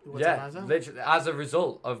Out. Yeah, Knives Out? literally as a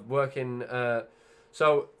result of working.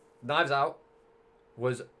 So Knives Out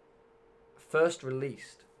was first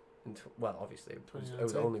released obviously it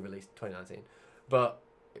was only released in 2019, but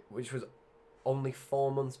which was only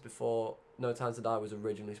 4 months before No Time to Die was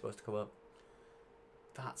originally supposed to come out.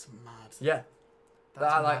 That's mad. Yeah.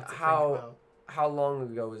 That's That, mad like, to think how- about. How long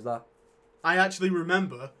ago was that? I actually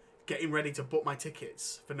remember getting ready to book my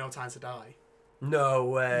tickets for No Time to Die. No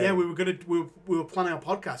way. Yeah, we were planning a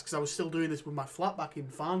podcast because I was still doing this with my flat back in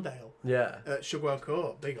Farndale Yeah. at Sugarwell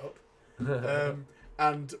Court. Big up.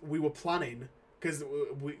 And we were planning because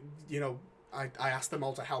I asked them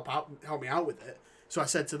all to help me out with it. So I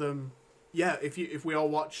said to them, yeah, if we all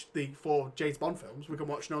watch the 4 James Bond films, we can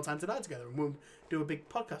watch No Time to Die together and we'll do a big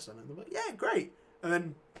podcast on it. And they're like, yeah, great. And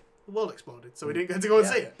then the world exploded, so we didn't get to go and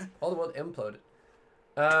see it. All the world imploded.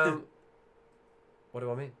 What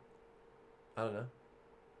do I mean? I don't know.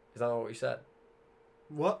 Is that not what you said?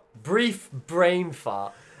 What? Brief brain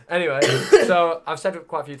fart. Anyway, so I've said it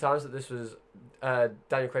quite a few times that this was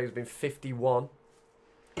Daniel Craig has been 51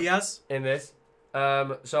 He has? in this.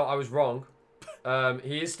 So I was wrong.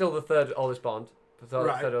 He is still the third oldest Bond,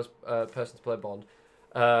 third oldest person to play Bond.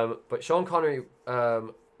 But Sean Connery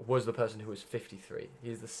was the person who was 53.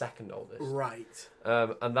 He's the second oldest. Right.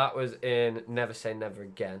 And that was in Never Say Never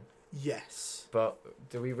Again. Yes. But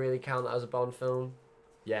do we really count that as a Bond film?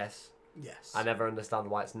 Yes. Yes. I never understand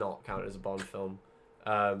why it's not counted as a Bond film.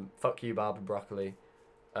 Fuck you, Barbara Broccoli,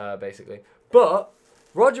 basically. But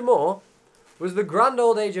Roger Moore was the grand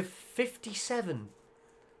old age of 57.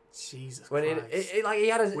 Jesus When Christ. he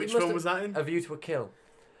had a Which film was that in? A View to a Kill.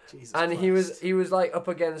 Jesus And Christ. he was like up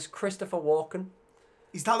against Christopher Walken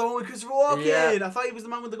Is that the one with Christopher Walken? Yeah. I thought he was the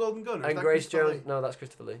man with the golden gun. Or is and that Grace Christopher Jones. Lee? No, that's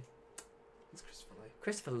Christopher Lee. It's Christopher Lee.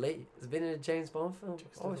 Christopher Lee has been in a James Bond film. I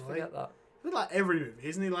always Christopher forget that. He's like every movie.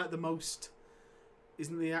 Isn't he like the most...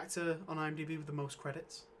 Isn't the actor on IMDb with the most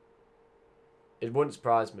credits? It wouldn't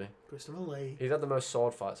surprise me. Christopher Lee. He's had the most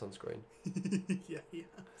sword fights on screen. Yeah, he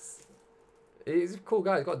has. He's a cool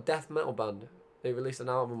guy. He's got a death metal band. He released an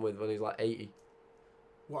album with when he's like 80.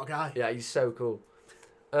 What a guy. Yeah, he's so cool.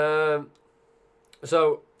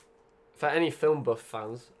 So, for any film buff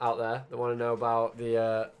fans out there that want to know about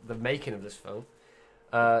the making of this film,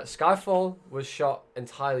 Skyfall was shot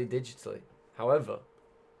entirely digitally. However,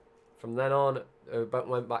 from then on, it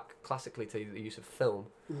went back classically to the use of film.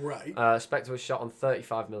 Right. Spectre was shot on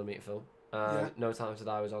 35mm film. Yeah. No Time to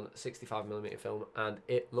Die was on 65mm film, and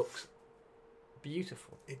it looks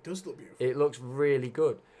beautiful. It does look beautiful. It looks really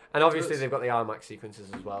good. And obviously does. they've got the IMAX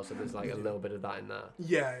sequences as well, so there's like a little bit of that in there.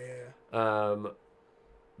 Yeah.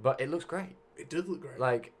 But it looks great. It did look great.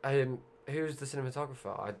 Like, who's the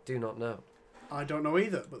cinematographer? I do not know. I don't know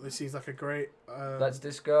either, but this seems like a great... Let's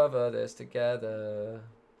discover this together.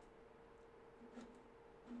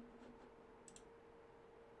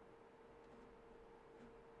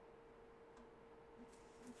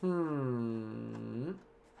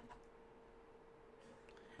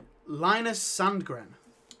 Linus Sandgren.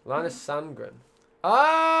 Linus Sandgren.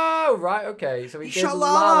 Oh, right, okay. So he did shot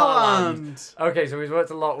La La La La Land. Land. Okay, so he's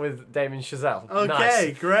worked a lot with Damien Chazelle. Okay,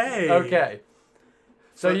 Nice. great. Okay.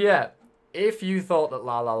 So But- yeah, if you thought that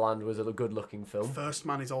La La Land was a good-looking film, First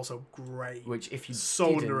Man is also great. which if you So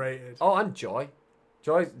didn't... underrated. Oh, and Joy.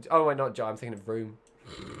 Joy... Oh, wait, not Joy. I'm thinking of Room.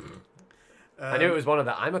 I knew it was one of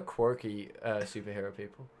the... I'm a quirky superhero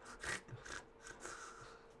people.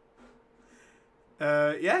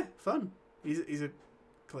 Yeah, fun. He's a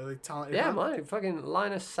clearly talented Yeah, man. mine. Fucking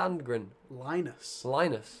Linus Sandgren. Linus.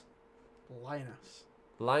 Linus.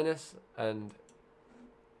 Linus. And...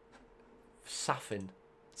 Safin.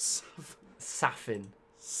 Safin.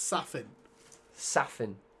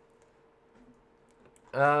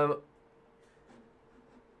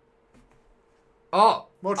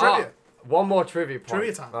 More trivia. One more trivia point.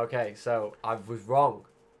 Trivia time. Okay, so I was wrong.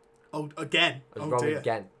 Oh, again. I was Oh, wrong dear.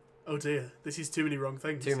 again. Oh dear, this is too many wrong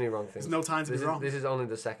things. Too many wrong things. There's no time to be wrong. This is only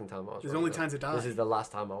the second time I was There's wrong. only time to die. This is the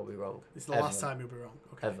last time I'll be wrong. It's the last time you'll be wrong.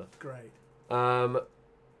 Okay. Ever. Great.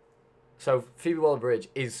 So Phoebe Waller-Bridge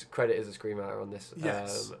is credited as a screenwriter on this.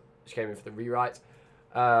 Yes. She came in for the rewrite.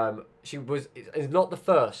 She is not the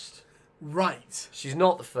first. Right. She's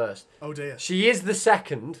not the first. Oh dear. She is the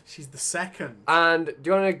second. She's the second. And do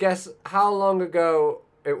you want to guess how long ago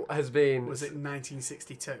it has been? Was it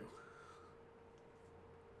 1962?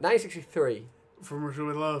 1963. From Russia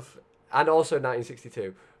with Love. And also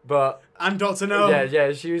 1962. But And Dr. No.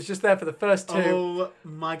 yeah, she was just there for the first two. Oh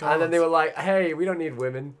my god. And then they were like, "Hey, we don't need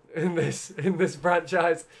women in this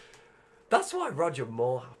franchise." That's why Roger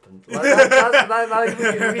Moore happened. Like,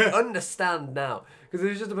 we understand now, because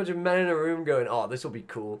there's just a bunch of men in a room going, "Oh, this will be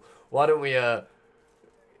cool. Why don't we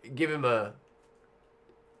give him a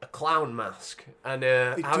clown mask and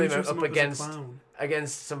have him up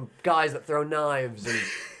against some guys that throw knives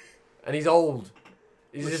and he's old.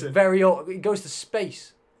 He's just very old. He goes to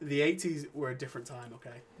space." The 80s were a different time,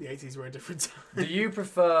 okay? The 80s were a different time. Do you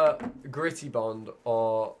prefer gritty Bond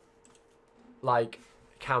or like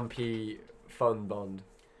campy fun Bond?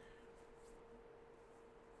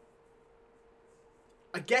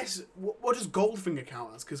 I guess, what does Goldfinger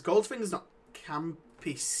count as? Because Goldfinger's not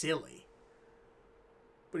campy silly.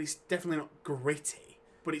 But it's definitely not gritty.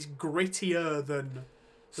 But it's grittier than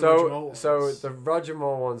the Roger Moore ones. So the Roger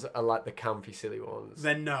Moore ones are like the campy silly ones.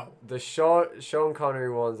 Then no. The Sean Connery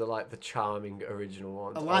ones are like the charming original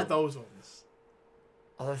ones. I like those ones.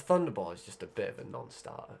 Although Thunderball is just a bit of a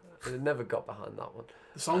non-starter. I never got behind that one.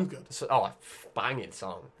 The song's good. Banging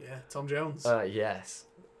song. Yeah, Tom Jones. Yes.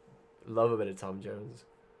 Love a bit of Tom Jones.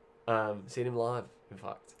 Seen him live, in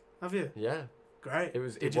fact. Have you? Yeah. Great.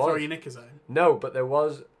 Did you throw your knickers out? No, but there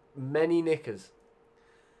was many knickers.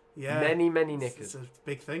 Yeah. Many knickers. It's a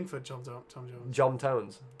big thing for Tom Jones. John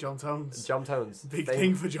Tones. John Tones. John Tones. Big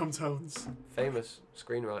thing for John Tones. Famous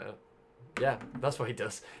screenwriter. Yeah, that's what he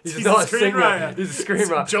does. He's not a screenwriter. He's a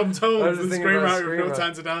screenwriter. John Tones, the screenwriter of No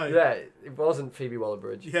Time to Die. Yeah, it wasn't Phoebe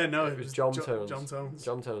Waller-Bridge. Yeah, no, it was John Tones. John Tones.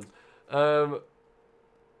 John Tones.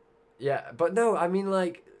 Yeah, but no, I mean,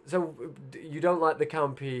 like, so you don't like the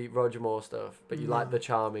campy Roger Moore stuff, but you like the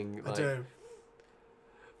charming. Like... I do.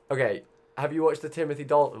 Okay, have you watched the Timothy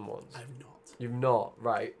Dalton ones? I've not. You've not,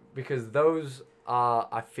 right? Because those are,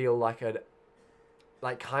 I feel like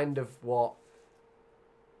kind of what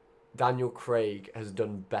Daniel Craig has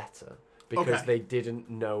done better, because they didn't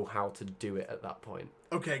know how to do it at that point.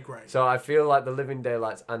 Okay, great. So I feel like The Living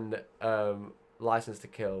Daylights and License to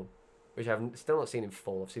Kill, which I've still not seen in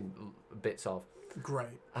full, I've seen bits of.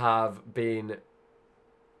 Great. Have been,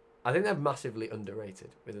 I think they're massively underrated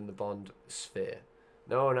within the Bond sphere.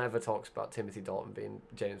 No one ever talks about Timothy Dalton being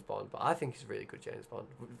James Bond, but I think he's a really good James Bond.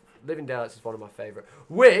 Living Daylights is one of my favourite.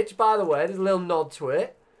 Which, by the way, there's a little nod to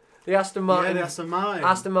it. The Aston Martin. Yeah, the Aston Martin.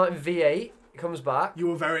 Aston Martin V8 comes back. You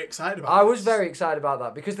were very excited about I was very excited about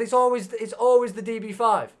that, because it's always the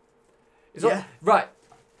DB5. Right.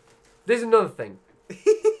 This is another thing.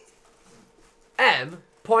 M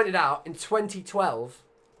pointed out in 2012,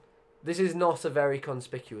 this is not a very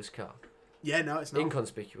conspicuous car. Yeah, no, it's not.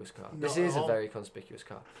 Inconspicuous car. Not This is at a all. very conspicuous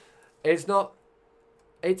car. It's not.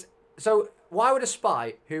 It's so. Why would a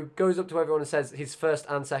spy who goes up to everyone and says his first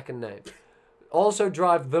and second name also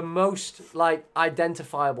drive the most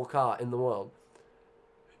identifiable car in the world?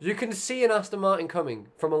 You can see an Aston Martin coming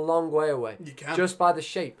from a long way away. You can. Just by the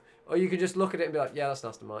shape, or you can just look at it and be like, "Yeah, that's an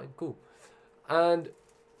Aston Martin. Cool." And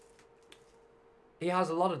he has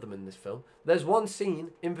a lot of them in this film. There's one scene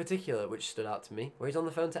in particular which stood out to me, where he's on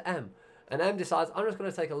the phone to M. And M decides, I'm just going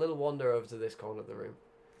to take a little wander over to this corner of the room.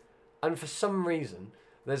 And for some reason,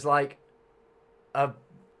 there's a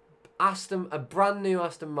brand new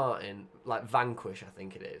Aston Martin, like Vanquish, I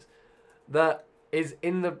think it is, that is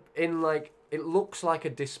it looks like a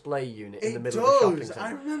display unit in the middle of the shopping centre.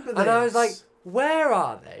 I remember this. And I was like, where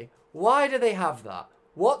are they? Why do they have that?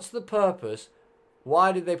 What's the purpose?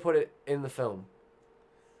 Why did they put it in the film?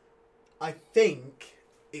 I think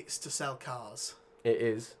it's to sell cars. It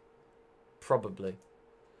is. Probably.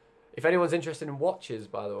 If anyone's interested in watches,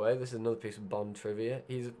 by the way, this is another piece of Bond trivia.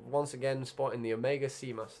 He's once again sporting the Omega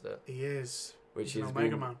Seamaster. He is. Which he's an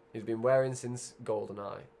Omega man. He's been wearing since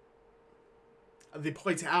GoldenEye. They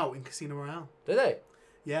point it out in Casino Royale. Did they?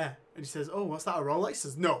 Yeah. And he says, "Oh, what's that, a Rolex?" He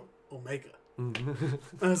says, "No, Omega." And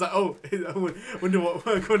I was like, "Oh, I wonder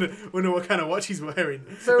what kind of watch he's wearing."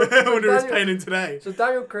 So I wonder who's paying him today. So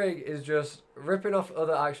Daniel Craig is just ripping off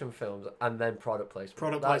other action films and then product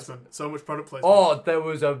placement. Placement. So much product placement. Oh, there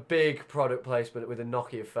was a big product placement with a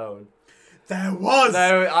Nokia phone. There was.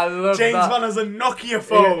 No, I love James that. Bond has a Nokia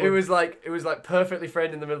phone. It was like perfectly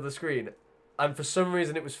framed in the middle of the screen, and for some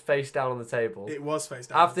reason it was face down on the table. It was face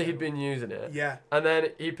down. After he'd been using it. Yeah. And then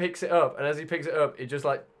he picks it up, and as he picks it up, he just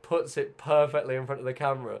like puts it perfectly in front of the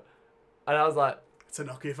camera, and I was like, It's a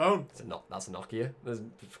Nokia phone. That's a Nokia. That's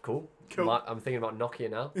cool. Cool. I'm thinking about Nokia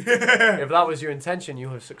now. If that was your intention, you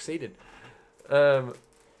have succeeded. Shall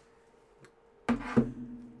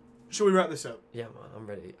we wrap this up? Yeah, man, I'm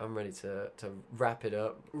ready. I'm ready to wrap it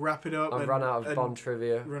up. Wrap it up. I've run out of Bond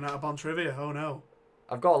trivia. Run out of Bond trivia. Oh no.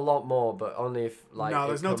 I've got a lot more, but only if like. No,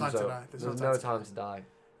 there's no comes time to up. die. There's no time to die.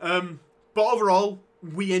 But overall,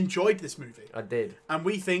 we enjoyed this movie, I did. and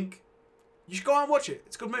we think you should go out and watch it.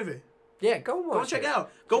 It's a good movie. Yeah, go and watch Go and check it. it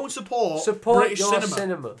out. Go and support British your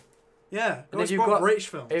cinema. Yeah, go and if you've support got- British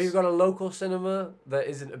films. If you've got a local cinema that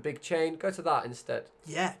isn't a big chain, go to that instead.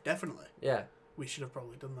 Yeah, definitely. Yeah, We should have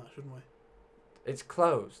probably done that, shouldn't we? it's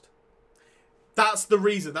closed. That's the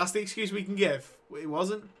reason. That's the excuse we can give. It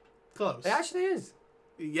wasn't closed. It actually is.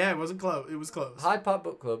 Yeah, it wasn't closed. It was closed. Hyde Park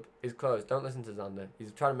Book Club is closed. Don't listen to Xander.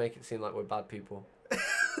 He's trying to make it seem like we're bad people.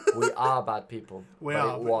 We are bad people. We but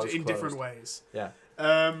are, it but was in closed. different ways. Yeah.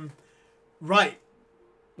 Right.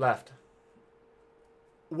 Left.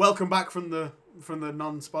 Welcome back from the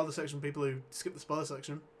non-spoiler section. People who skip the spoiler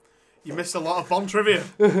section. You missed a lot of Bond trivia.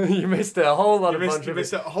 You missed a whole lot of Bond You trivia.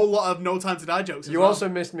 missed a whole lot of No Time to Die jokes. You also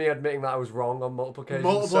missed me admitting that I was wrong on multiple occasions.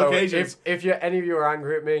 Multiple occasions. If any of you are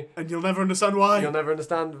angry at me, and you'll never understand why. you'll never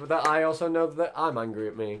understand that I also know that I'm angry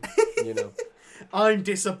at me. You know. I'm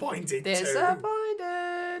disappointed too.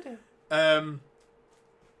 Disappointed.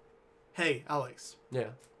 Hey, Alex. Yeah.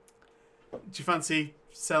 Do you fancy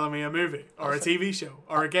selling me a movie? Or a TV show?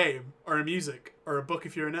 Or a game? Or a music? Or a book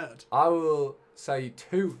if you're a nerd? I will sell you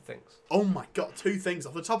 2 things. Oh my god, 2 things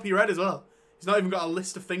off the top of your head as well. He's not even got a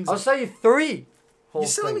list of things. I'll sell you 3. You're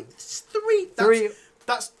selling me 3? 3.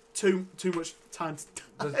 That's too much time to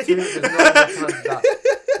die. There's not enough time for that.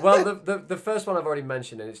 Well, the first one I've already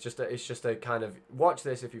mentioned, and it's just a kind of watch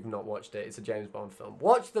this if you've not watched it. It's a James Bond film.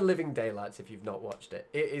 Watch The Living Daylights if you've not watched it.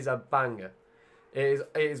 It is a banger. It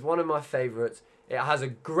is one of my favourites. It has a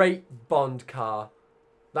great Bond car.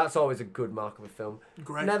 That's always a good mark of a film.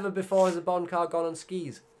 Great. Never before has a Bond car gone on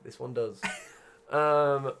skis. This one does.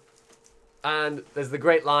 And there's the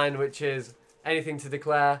great line, which is anything to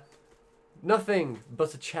declare, nothing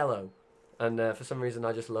but a cello. And for some reason,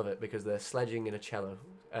 I just love it because they're sledging in a cello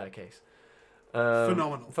case.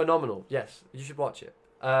 Phenomenal. Yes, you should watch it.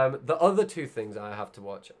 The other 2 things I have to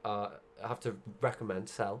watch, I have to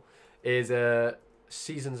recommend, is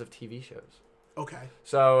seasons of TV shows. Okay.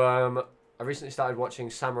 So I recently started watching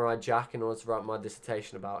Samurai Jack in order to write my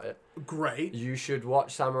dissertation about it. Great. You should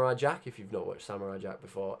watch Samurai Jack if you've not watched Samurai Jack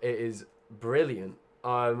before. It is brilliant.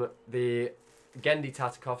 The Genndy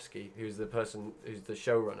Tartakovsky, who's the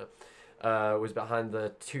showrunner, was behind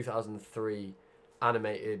the 2003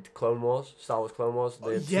 animated Clone Wars, Star Wars Clone Wars,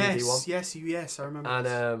 the TV one. Yes, I remember.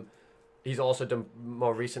 And he's also done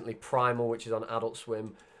more recently Primal, which is on Adult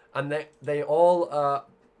Swim, and they all are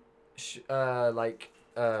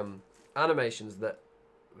animations that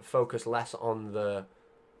focus less on the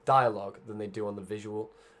dialogue than they do on the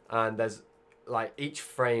visual. And there's like each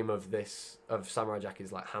frame of Samurai Jack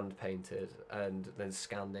is like hand painted and then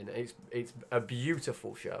scanned in. It's a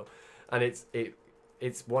beautiful show, and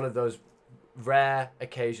it's one of those rare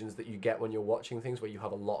occasions that you get when you're watching things where you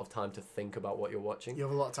have a lot of time to think about what you're watching. You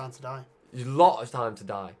have a lot of time to die. A lot of time to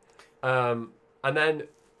die. And then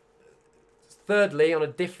thirdly, on a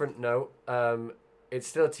different note, it's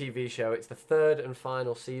still a TV show. It's the 3rd and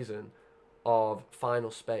final season of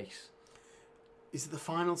Final Space. Is it the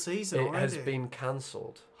final season It already? has been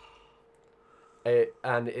cancelled.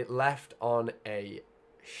 And it left on a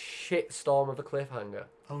shitstorm of a cliffhanger.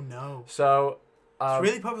 Oh no. So it's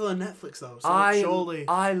really popular on Netflix though, so surely...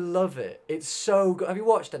 I love it. It's so good. Have you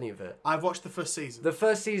watched any of it? I've watched the first season. The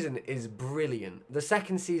first season is brilliant. The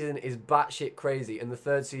second season is batshit crazy, and the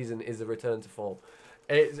third season is a return to form.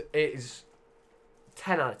 It is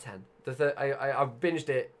 10 out of 10. I binged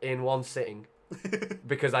it in one sitting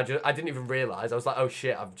because I didn't even realise. I was like, oh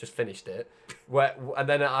shit, I've just finished it. And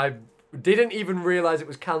then I didn't even realise it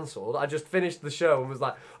was cancelled. I just finished the show and was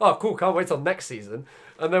like, oh cool, can't wait till next season.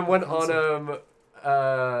 And then went on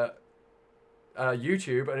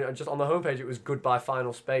YouTube, and just on the homepage it was Goodbye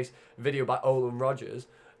Final Space, video by Olin Rogers,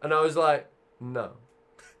 and I was like, no,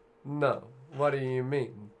 what do you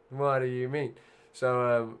mean?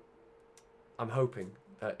 So I'm hoping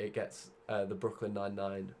that it gets the Brooklyn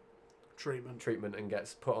Nine-Nine treatment and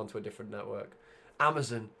gets put onto a different network.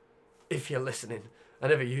 Amazon, if you're listening, I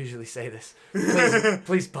never usually say this,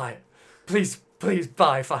 please buy it, please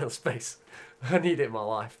buy Final Space. I need it in my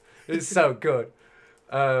life. It's so good.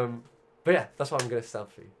 But yeah, that's what I'm going to sell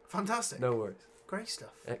for you. Fantastic. No worries. Great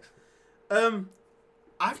stuff. Excellent.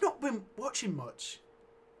 I've not been watching much,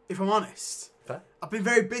 if I'm honest. Fair. I've been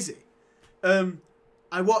very busy.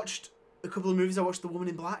 I watched a couple of movies. I watched The Woman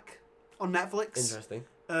in Black on Netflix. Interesting.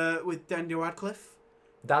 With Daniel Radcliffe.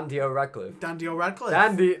 Dandy O'Radcliffe. Daddy O'Radcliffe.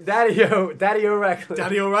 Daddy O'Radcliffe.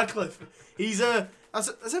 Daddy O'Radcliffe. That's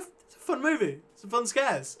a fun movie. Some fun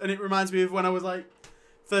scares. And it reminds me of when I was like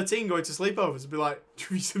 13 going to sleepovers and be like,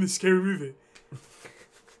 have you seen this scary movie?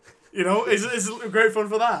 You know, it's great fun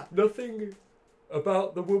for that. Nothing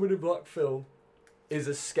about the Woman in Black film is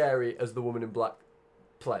as scary as the Woman in Black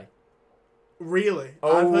play. Really?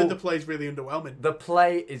 Oh. I've heard the play's really underwhelming. The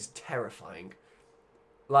play is terrifying.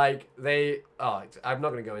 Like, I'm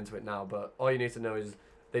not going to go into it now, but all you need to know is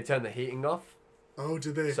they turn the heating off. Oh,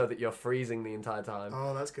 did they? So that you're freezing the entire time.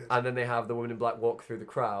 Oh, that's good. And then they have the Woman in Black walk through the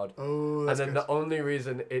crowd. Oh, that's good. And then good. the only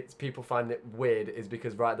reason people find it weird is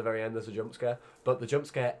because right at the very end there's a jump scare. But the jump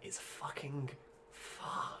scare is fucking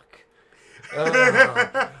fuck.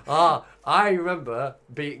 I remember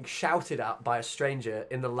being shouted at by a stranger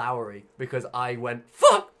in the Lowry because I went,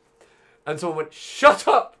 fuck! And someone went, shut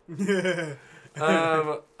up! And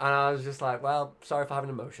I was just like, well, sorry for having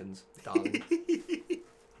emotions, darling.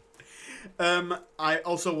 I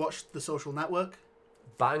also watched The Social Network.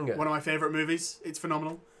 Banger. One of my favourite movies. It's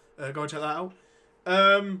phenomenal. Go and check that out.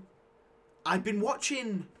 I've been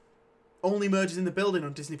watching Only Murders in the Building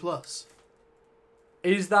on Disney Plus.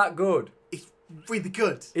 Is that good? It's really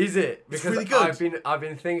good. Is it? Because it's really good. I've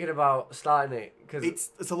been thinking about starting it because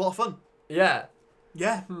it's a lot of fun. Yeah.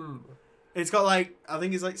 Yeah. It's got I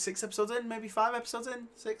think it's 6 episodes in, maybe 5 episodes in,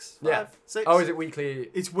 6, 5, 6. Oh, is it weekly?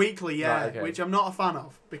 It's weekly, yeah, Right, okay. which I'm not a fan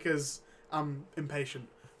of because I'm impatient.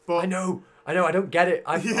 But I know. I don't get it.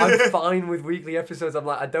 I'm fine with weekly episodes. I'm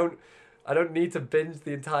like, I don't need to binge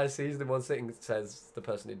the entire season in one sitting. Says the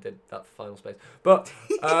person who did that Final Space. But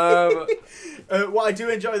what I do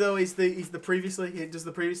enjoy though is the previously. It does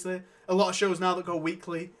the previously. A lot of shows now that go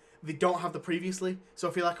weekly, they don't have the previously, so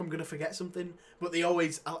I feel like I'm gonna forget something. But they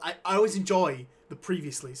always, I always enjoy the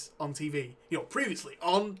previouslys on TV. You know, previously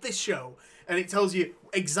on this show, and it tells you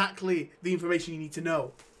exactly the information you need to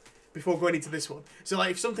know before going into this one. So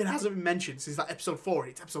if something hasn't been mentioned since episode 4,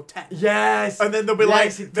 it's episode 10. Yes. And then they'll be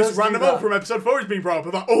this random up from episode 4 is being brought up.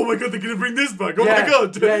 I'm like, oh my god, they're gonna bring this back. Oh my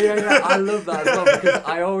god. Yeah. I love that as well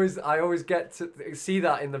because I always get to see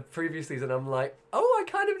that in the previouslys and I'm like, oh, I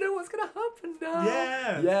kind of know what's gonna happen now.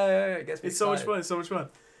 Yeah. It gets me It's so much fun. It's so much fun.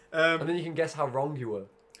 And then you can guess how wrong you were.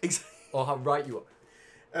 Or how right you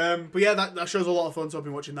were. But yeah, that show's a lot of fun, so I've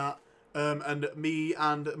been watching that. And me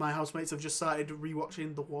and my housemates have just started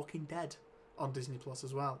rewatching The Walking Dead on Disney Plus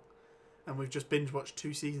as well. And we've just binge watched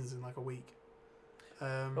 2 seasons in a week.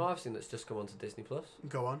 Well, I've seen that's just come onto Disney Plus.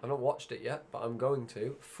 Go on. I've not watched it yet, but I'm going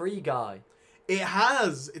to. Free Guy. It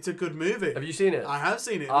has. It's a good movie. Have you seen it? I have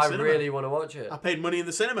seen it. I really want to watch it. I paid money in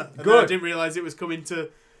the cinema. And Good. I didn't realise it was coming to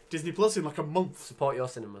Disney Plus in a month. Support your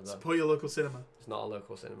cinema, though. Support your local cinema. It's not a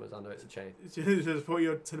local cinema. I know it's a chain. Support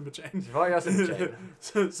your cinema chain. Support your cinema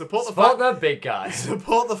chain. Support the big guys.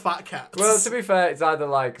 Support the fat cats. Well, to be fair, it's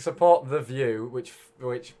either support The View, which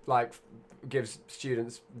gives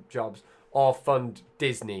students jobs, or fund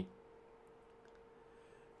Disney.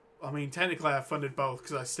 I mean, technically, I've funded both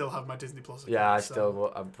because I still have my Disney Plus account. Yeah, I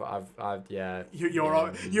still. I've yeah.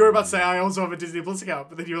 You're about to say I also have a Disney Plus account,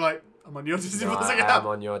 but then you were like, I'm on your Disney Plus account. I am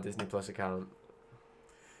on your Disney Plus account.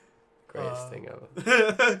 Greatest thing ever.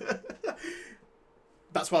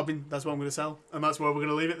 That's what I'm going to sell, and that's where we're going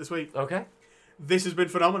to leave it this week. Okay. This has been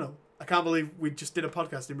phenomenal. I can't believe we just did a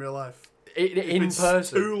podcast in real life. In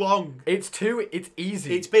person. Too long. It's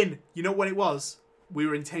easy. It's been. You know when it was? We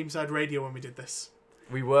were in Tameside Radio when we did this.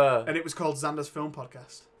 We were. And it was called Xander's Film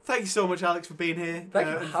Podcast. Thank you so much, Alex, for being here. Thank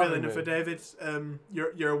you for and having filling me. in for David.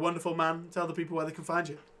 You're a wonderful man. Tell the people where they can find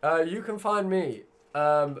you. You can find me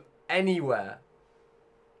anywhere.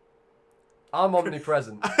 I'm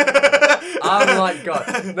omnipresent. I'm like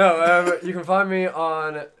God. No, you can find me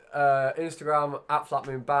on Instagram at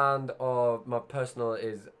FlatMoonBand, or my personal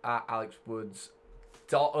is at AlexWoods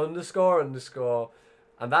 __.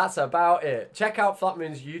 And that's about it. Check out Flat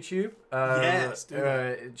Moon's YouTube. Yes, do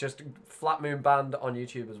that. Just Flat Moon Band on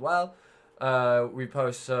YouTube as well. We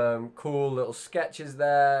post some cool little sketches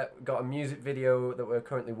there. Got a music video that we're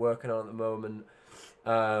currently working on at the moment.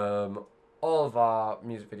 All of our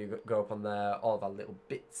music video go up on there. All of our little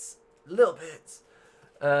bits.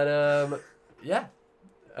 And yeah,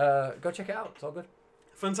 go check it out. It's all good.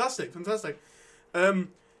 Fantastic. Thank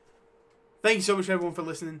you so much, everyone, for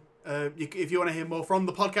listening. If you want to hear more from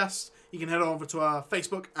the podcast, you can head over to our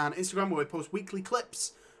Facebook and Instagram where we post weekly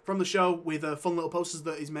clips from the show with fun little posters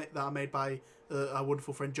that are made by our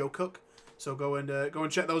wonderful friend Joe Cook. So go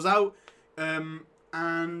and check those out,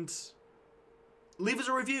 and leave us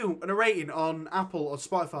a review and a rating on Apple or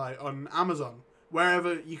Spotify, on Amazon,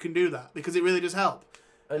 wherever you can do that, because it really does help.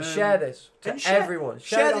 And share this to everyone.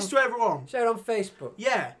 Share this to everyone. Share it on Facebook.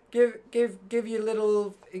 Yeah. Give your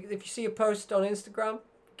little. If you see a post on Instagram,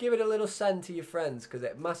 give it a little send to your friends because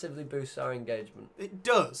it massively boosts our engagement. It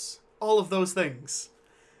does. All of those things.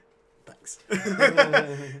 Thanks.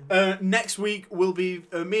 Next week will be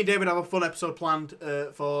me and David have a fun episode planned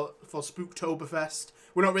for Spooktoberfest.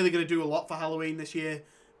 We're not really going to do a lot for Halloween this year,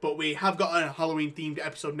 but we have got a Halloween themed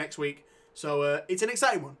episode next week, so it's an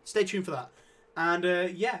exciting one. Stay tuned for that. And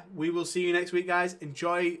we will see you next week, guys.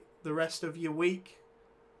 Enjoy the rest of your week.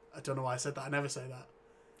 I don't know why I said that. I never say that.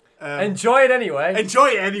 Enjoy it anyway. Enjoy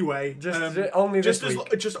it anyway. Just only this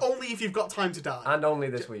week. Just only if you've got time to die. And only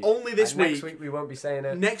this week. Only this week. Next week we won't be saying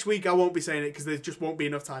it. Next week I won't be saying it because there just won't be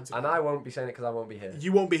enough time to die. And I won't be saying it because I won't be here.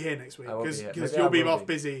 You won't be here next week because you'll be off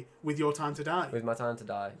busy with your time to die. With my time to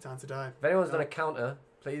die. Time to die. If anyone's done a counter,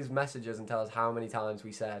 please message us and tell us how many times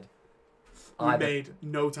we said we made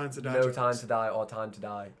no time to die. No time to die or time to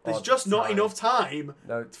die. There's just not enough time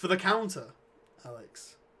for the counter,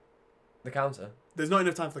 Alex. The counter? There's not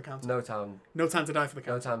enough time for the counter. No time. No time to die for the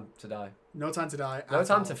counter. No time to die. No time to die. No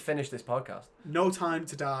time to finish this podcast. No time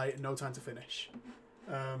to die. No time to finish.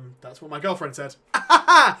 That's what my girlfriend said.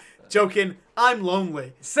 Joking. I'm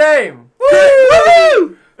lonely. Same.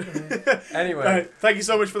 Woo! Anyway. Right, thank you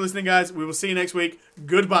so much for listening, guys. We will see you next week.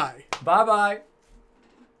 Goodbye. Bye-bye.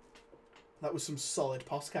 That was some solid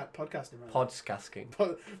podcasting, right?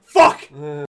 Podcasting. Fuck!